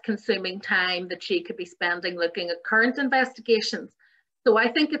 that's consuming time that she could be spending looking at current investigations. So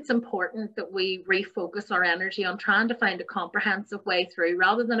I think it's important that we refocus our energy on trying to find a comprehensive way through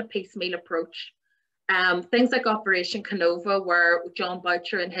rather than a piecemeal approach. Things like Operation Canova, where John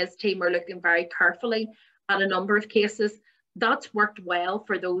Boucher and his team are looking very carefully at a number of cases, that's worked well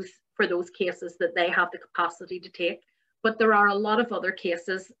for those cases that they have the capacity to take. But there are a lot of other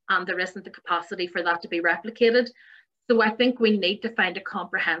cases and there isn't the capacity for that to be replicated. So I think we need to find a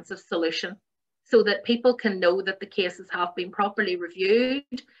comprehensive solution so that people can know that the cases have been properly reviewed,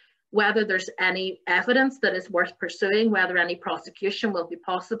 whether there's any evidence that is worth pursuing, whether any prosecution will be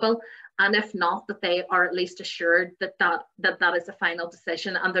possible, and if not, that they are at least assured that that is a final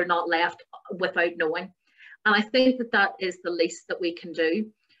decision and they're not left without knowing. And I think that that is the least that we can do.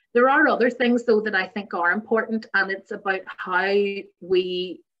 There are other things, though, that I think are important, and it's about how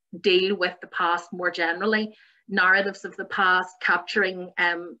we deal with the past more generally. Narratives of the past, capturing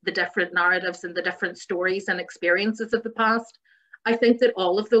the different narratives and the different stories and experiences of the past. I think that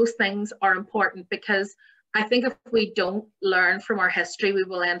all of those things are important, because I think if we don't learn from our history, we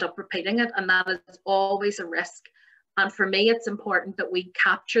will end up repeating it, and that is always a risk. And for me, it's important that we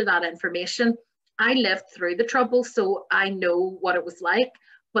capture that information. I lived through the Troubles, so I know what it was like.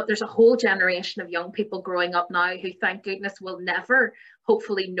 But there's a whole generation of young people growing up now who, thank goodness, will never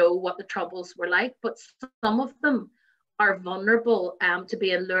hopefully know what the Troubles were like. But some of them are vulnerable to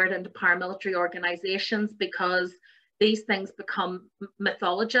being lured into paramilitary organizations because these things become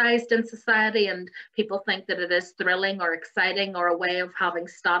mythologized in society, and people think that it is thrilling or exciting or a way of having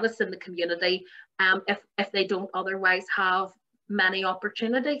status in the community if they don't otherwise have many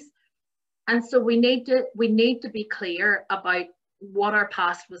opportunities. And so we need to be clear about what our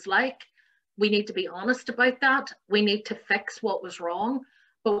past was like. We need to be honest about that. We need to fix what was wrong,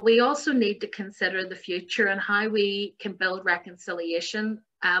 but we also need to consider the future and how we can build reconciliation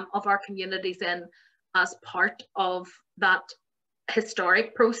of our communities in as part of that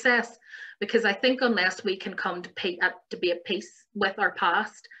historic process. Because I think unless we can come to be at peace with our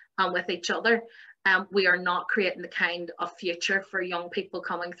past and with each other, we are not creating the kind of future for young people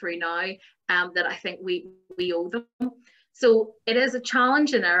coming through now that I think we owe them. So it is a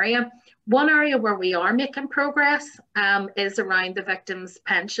challenging area. One area where we are making progress is around the victims'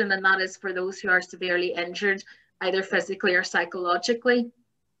 pension, and that is for those who are severely injured, either physically or psychologically.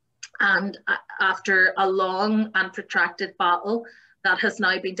 And after a long and protracted battle, that has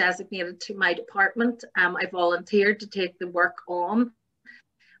now been designated to my department. I volunteered to take the work on,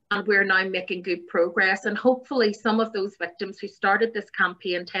 and we're now making good progress. And hopefully some of those victims who started this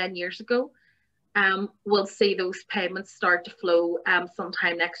campaign 10 years ago we'll see those payments start to flow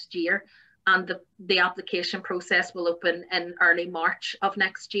sometime next year, and the application process will open in early March of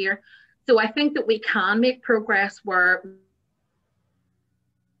next year. So I think that we can make progress where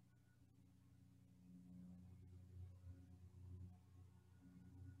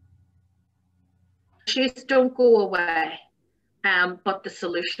issues don't go away, but the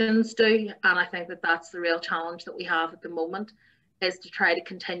solutions do. And I think that that's the real challenge that we have at the moment, is to try to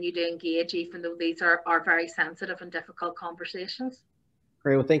continue to engage, even though these are very sensitive and difficult conversations.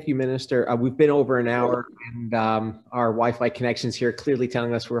 Great. Well, thank you, Minister. We've been over an hour, and our Wi-Fi connections here clearly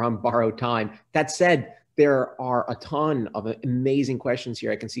telling us we're on borrowed time. That said, there are a ton of amazing questions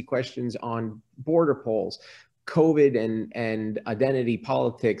here. I can see questions on border polls, COVID and identity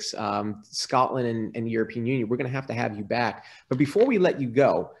politics, Scotland and European Union. We're going to have you back. But before we let you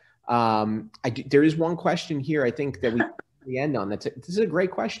go, there is one question here I think that we end on. This is a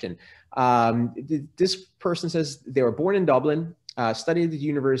great question. This person says they were born in Dublin, studied at the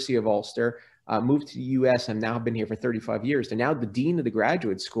University of Ulster, moved to the US, and now have been here for 35 years. They're now the dean of the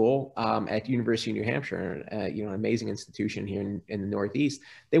graduate school at University of New Hampshire, an amazing institution here in the Northeast.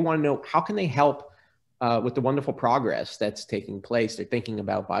 They want to know, how can they help with the wonderful progress that's taking place? They're thinking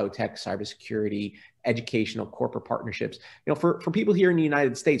about biotech, cybersecurity, educational, corporate partnerships. For people here in the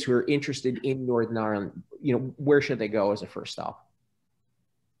United States who are interested in Northern Ireland, where should they go as a first stop?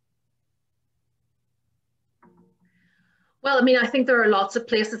 Well, I mean, I think there are lots of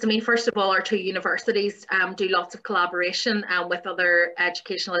places. I mean, first of all, our two universities do lots of collaboration with other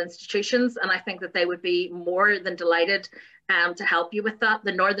educational institutions, and I think that they would be more than delighted to help you with that.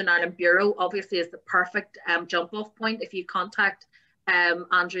 The Northern Ireland Bureau obviously is the perfect jump-off point. If you contact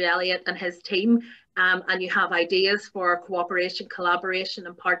Andrew Elliott and his team and you have ideas for cooperation, collaboration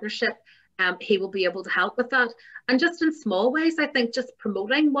and partnership, he will be able to help with that. And just in small ways, I think just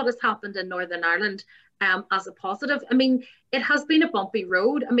promoting what has happened in Northern Ireland as a positive. I mean, it has been a bumpy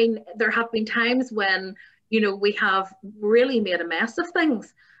road. I mean, there have been times when, we have really made a mess of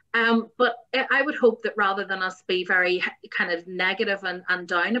things. But I would hope that rather than us be very kind of negative and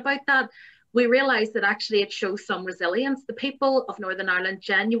down about that, we realise that actually it shows some resilience. The people of Northern Ireland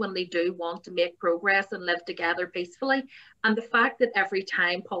genuinely do want to make progress and live together peacefully. And the fact that every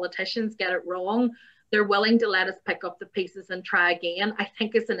time politicians get it wrong, they're willing to let us pick up the pieces and try again, I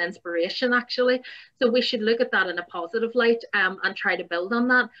think is an inspiration, actually. So we should look at that in a positive light and try to build on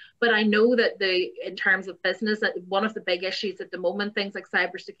that. But I know that in terms of business, one of the big issues at the moment, things like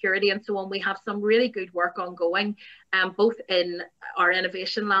cybersecurity and so on, we have some really good work ongoing, both in our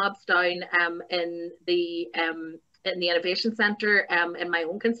innovation labs down in the Innovation Centre in my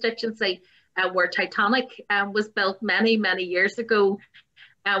own constituency, where Titanic was built many, many years ago.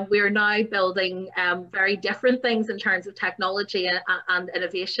 We're now building very different things in terms of technology and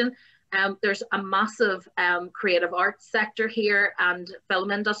innovation. There's a massive creative arts sector here, and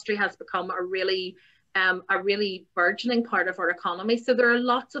film industry has become a really burgeoning part of our economy. So there are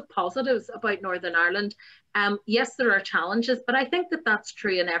lots of positives about Northern Ireland. Yes, there are challenges, but I think that that's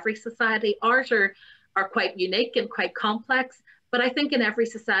true in every society. Ours are quite unique and quite complex. But I think in every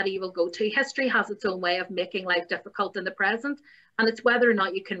society you will go to, history has its own way of making life difficult in the present. And it's whether or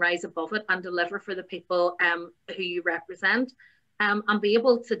not you can rise above it and deliver for the people who you represent and be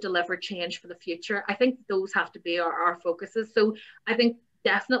able to deliver change for the future. I think those have to be our focuses. So I think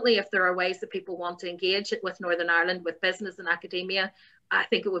definitely if there are ways that people want to engage with Northern Ireland, with business and academia, I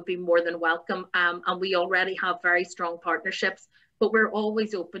think it would be more than welcome. And we already have very strong partnerships, but we're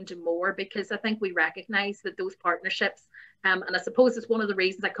always open to more, because I think we recognise that those partnerships, and I suppose it's one of the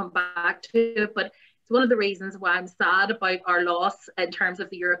reasons I come back to it, but it's one of the reasons why I'm sad about our loss in terms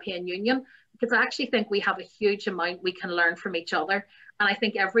of the European Union, because I actually think we have a huge amount we can learn from each other. And I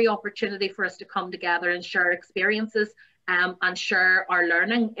think every opportunity for us to come together and share experiences and share our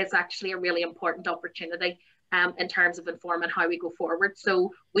learning is actually a really important opportunity in terms of informing how we go forward.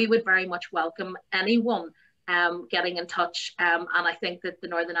 So we would very much welcome anyone getting in touch. And I think that the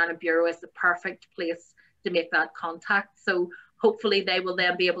Northern Ireland Bureau is the perfect place to make that contact. So hopefully they will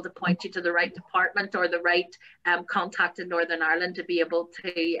then be able to point you to the right department or the right contact in Northern Ireland to be able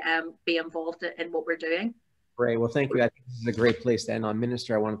to be involved in what we're doing. Great. Well, thank you. I think this is a great place to end on.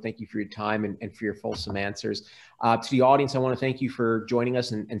 Minister, I want to thank you for your time and for your fulsome answers. To the audience, I want to thank you for joining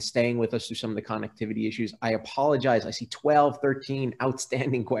us and staying with us through some of the connectivity issues. I apologize. I see 12, 13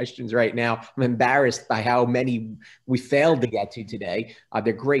 outstanding questions right now. I'm embarrassed by how many we failed to get to today.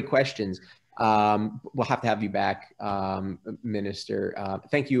 They're great questions. We'll have to have you back, Minister.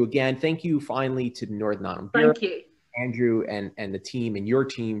 Thank you again. Thank you finally to the Northern Ireland Bureau. Thank you, Andrew and the team and your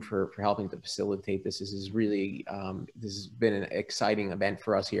team for helping to facilitate this. This is really, this has been an exciting event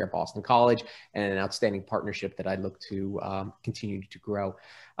for us here at Boston College and an outstanding partnership that I look to continue to grow.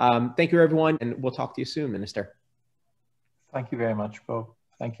 Thank you, everyone, and we'll talk to you soon, Minister. Thank you very much, Bob.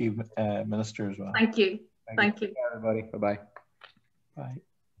 Thank you, Minister, as well. Thank you. Thank you. Everybody. Bye-bye. Bye.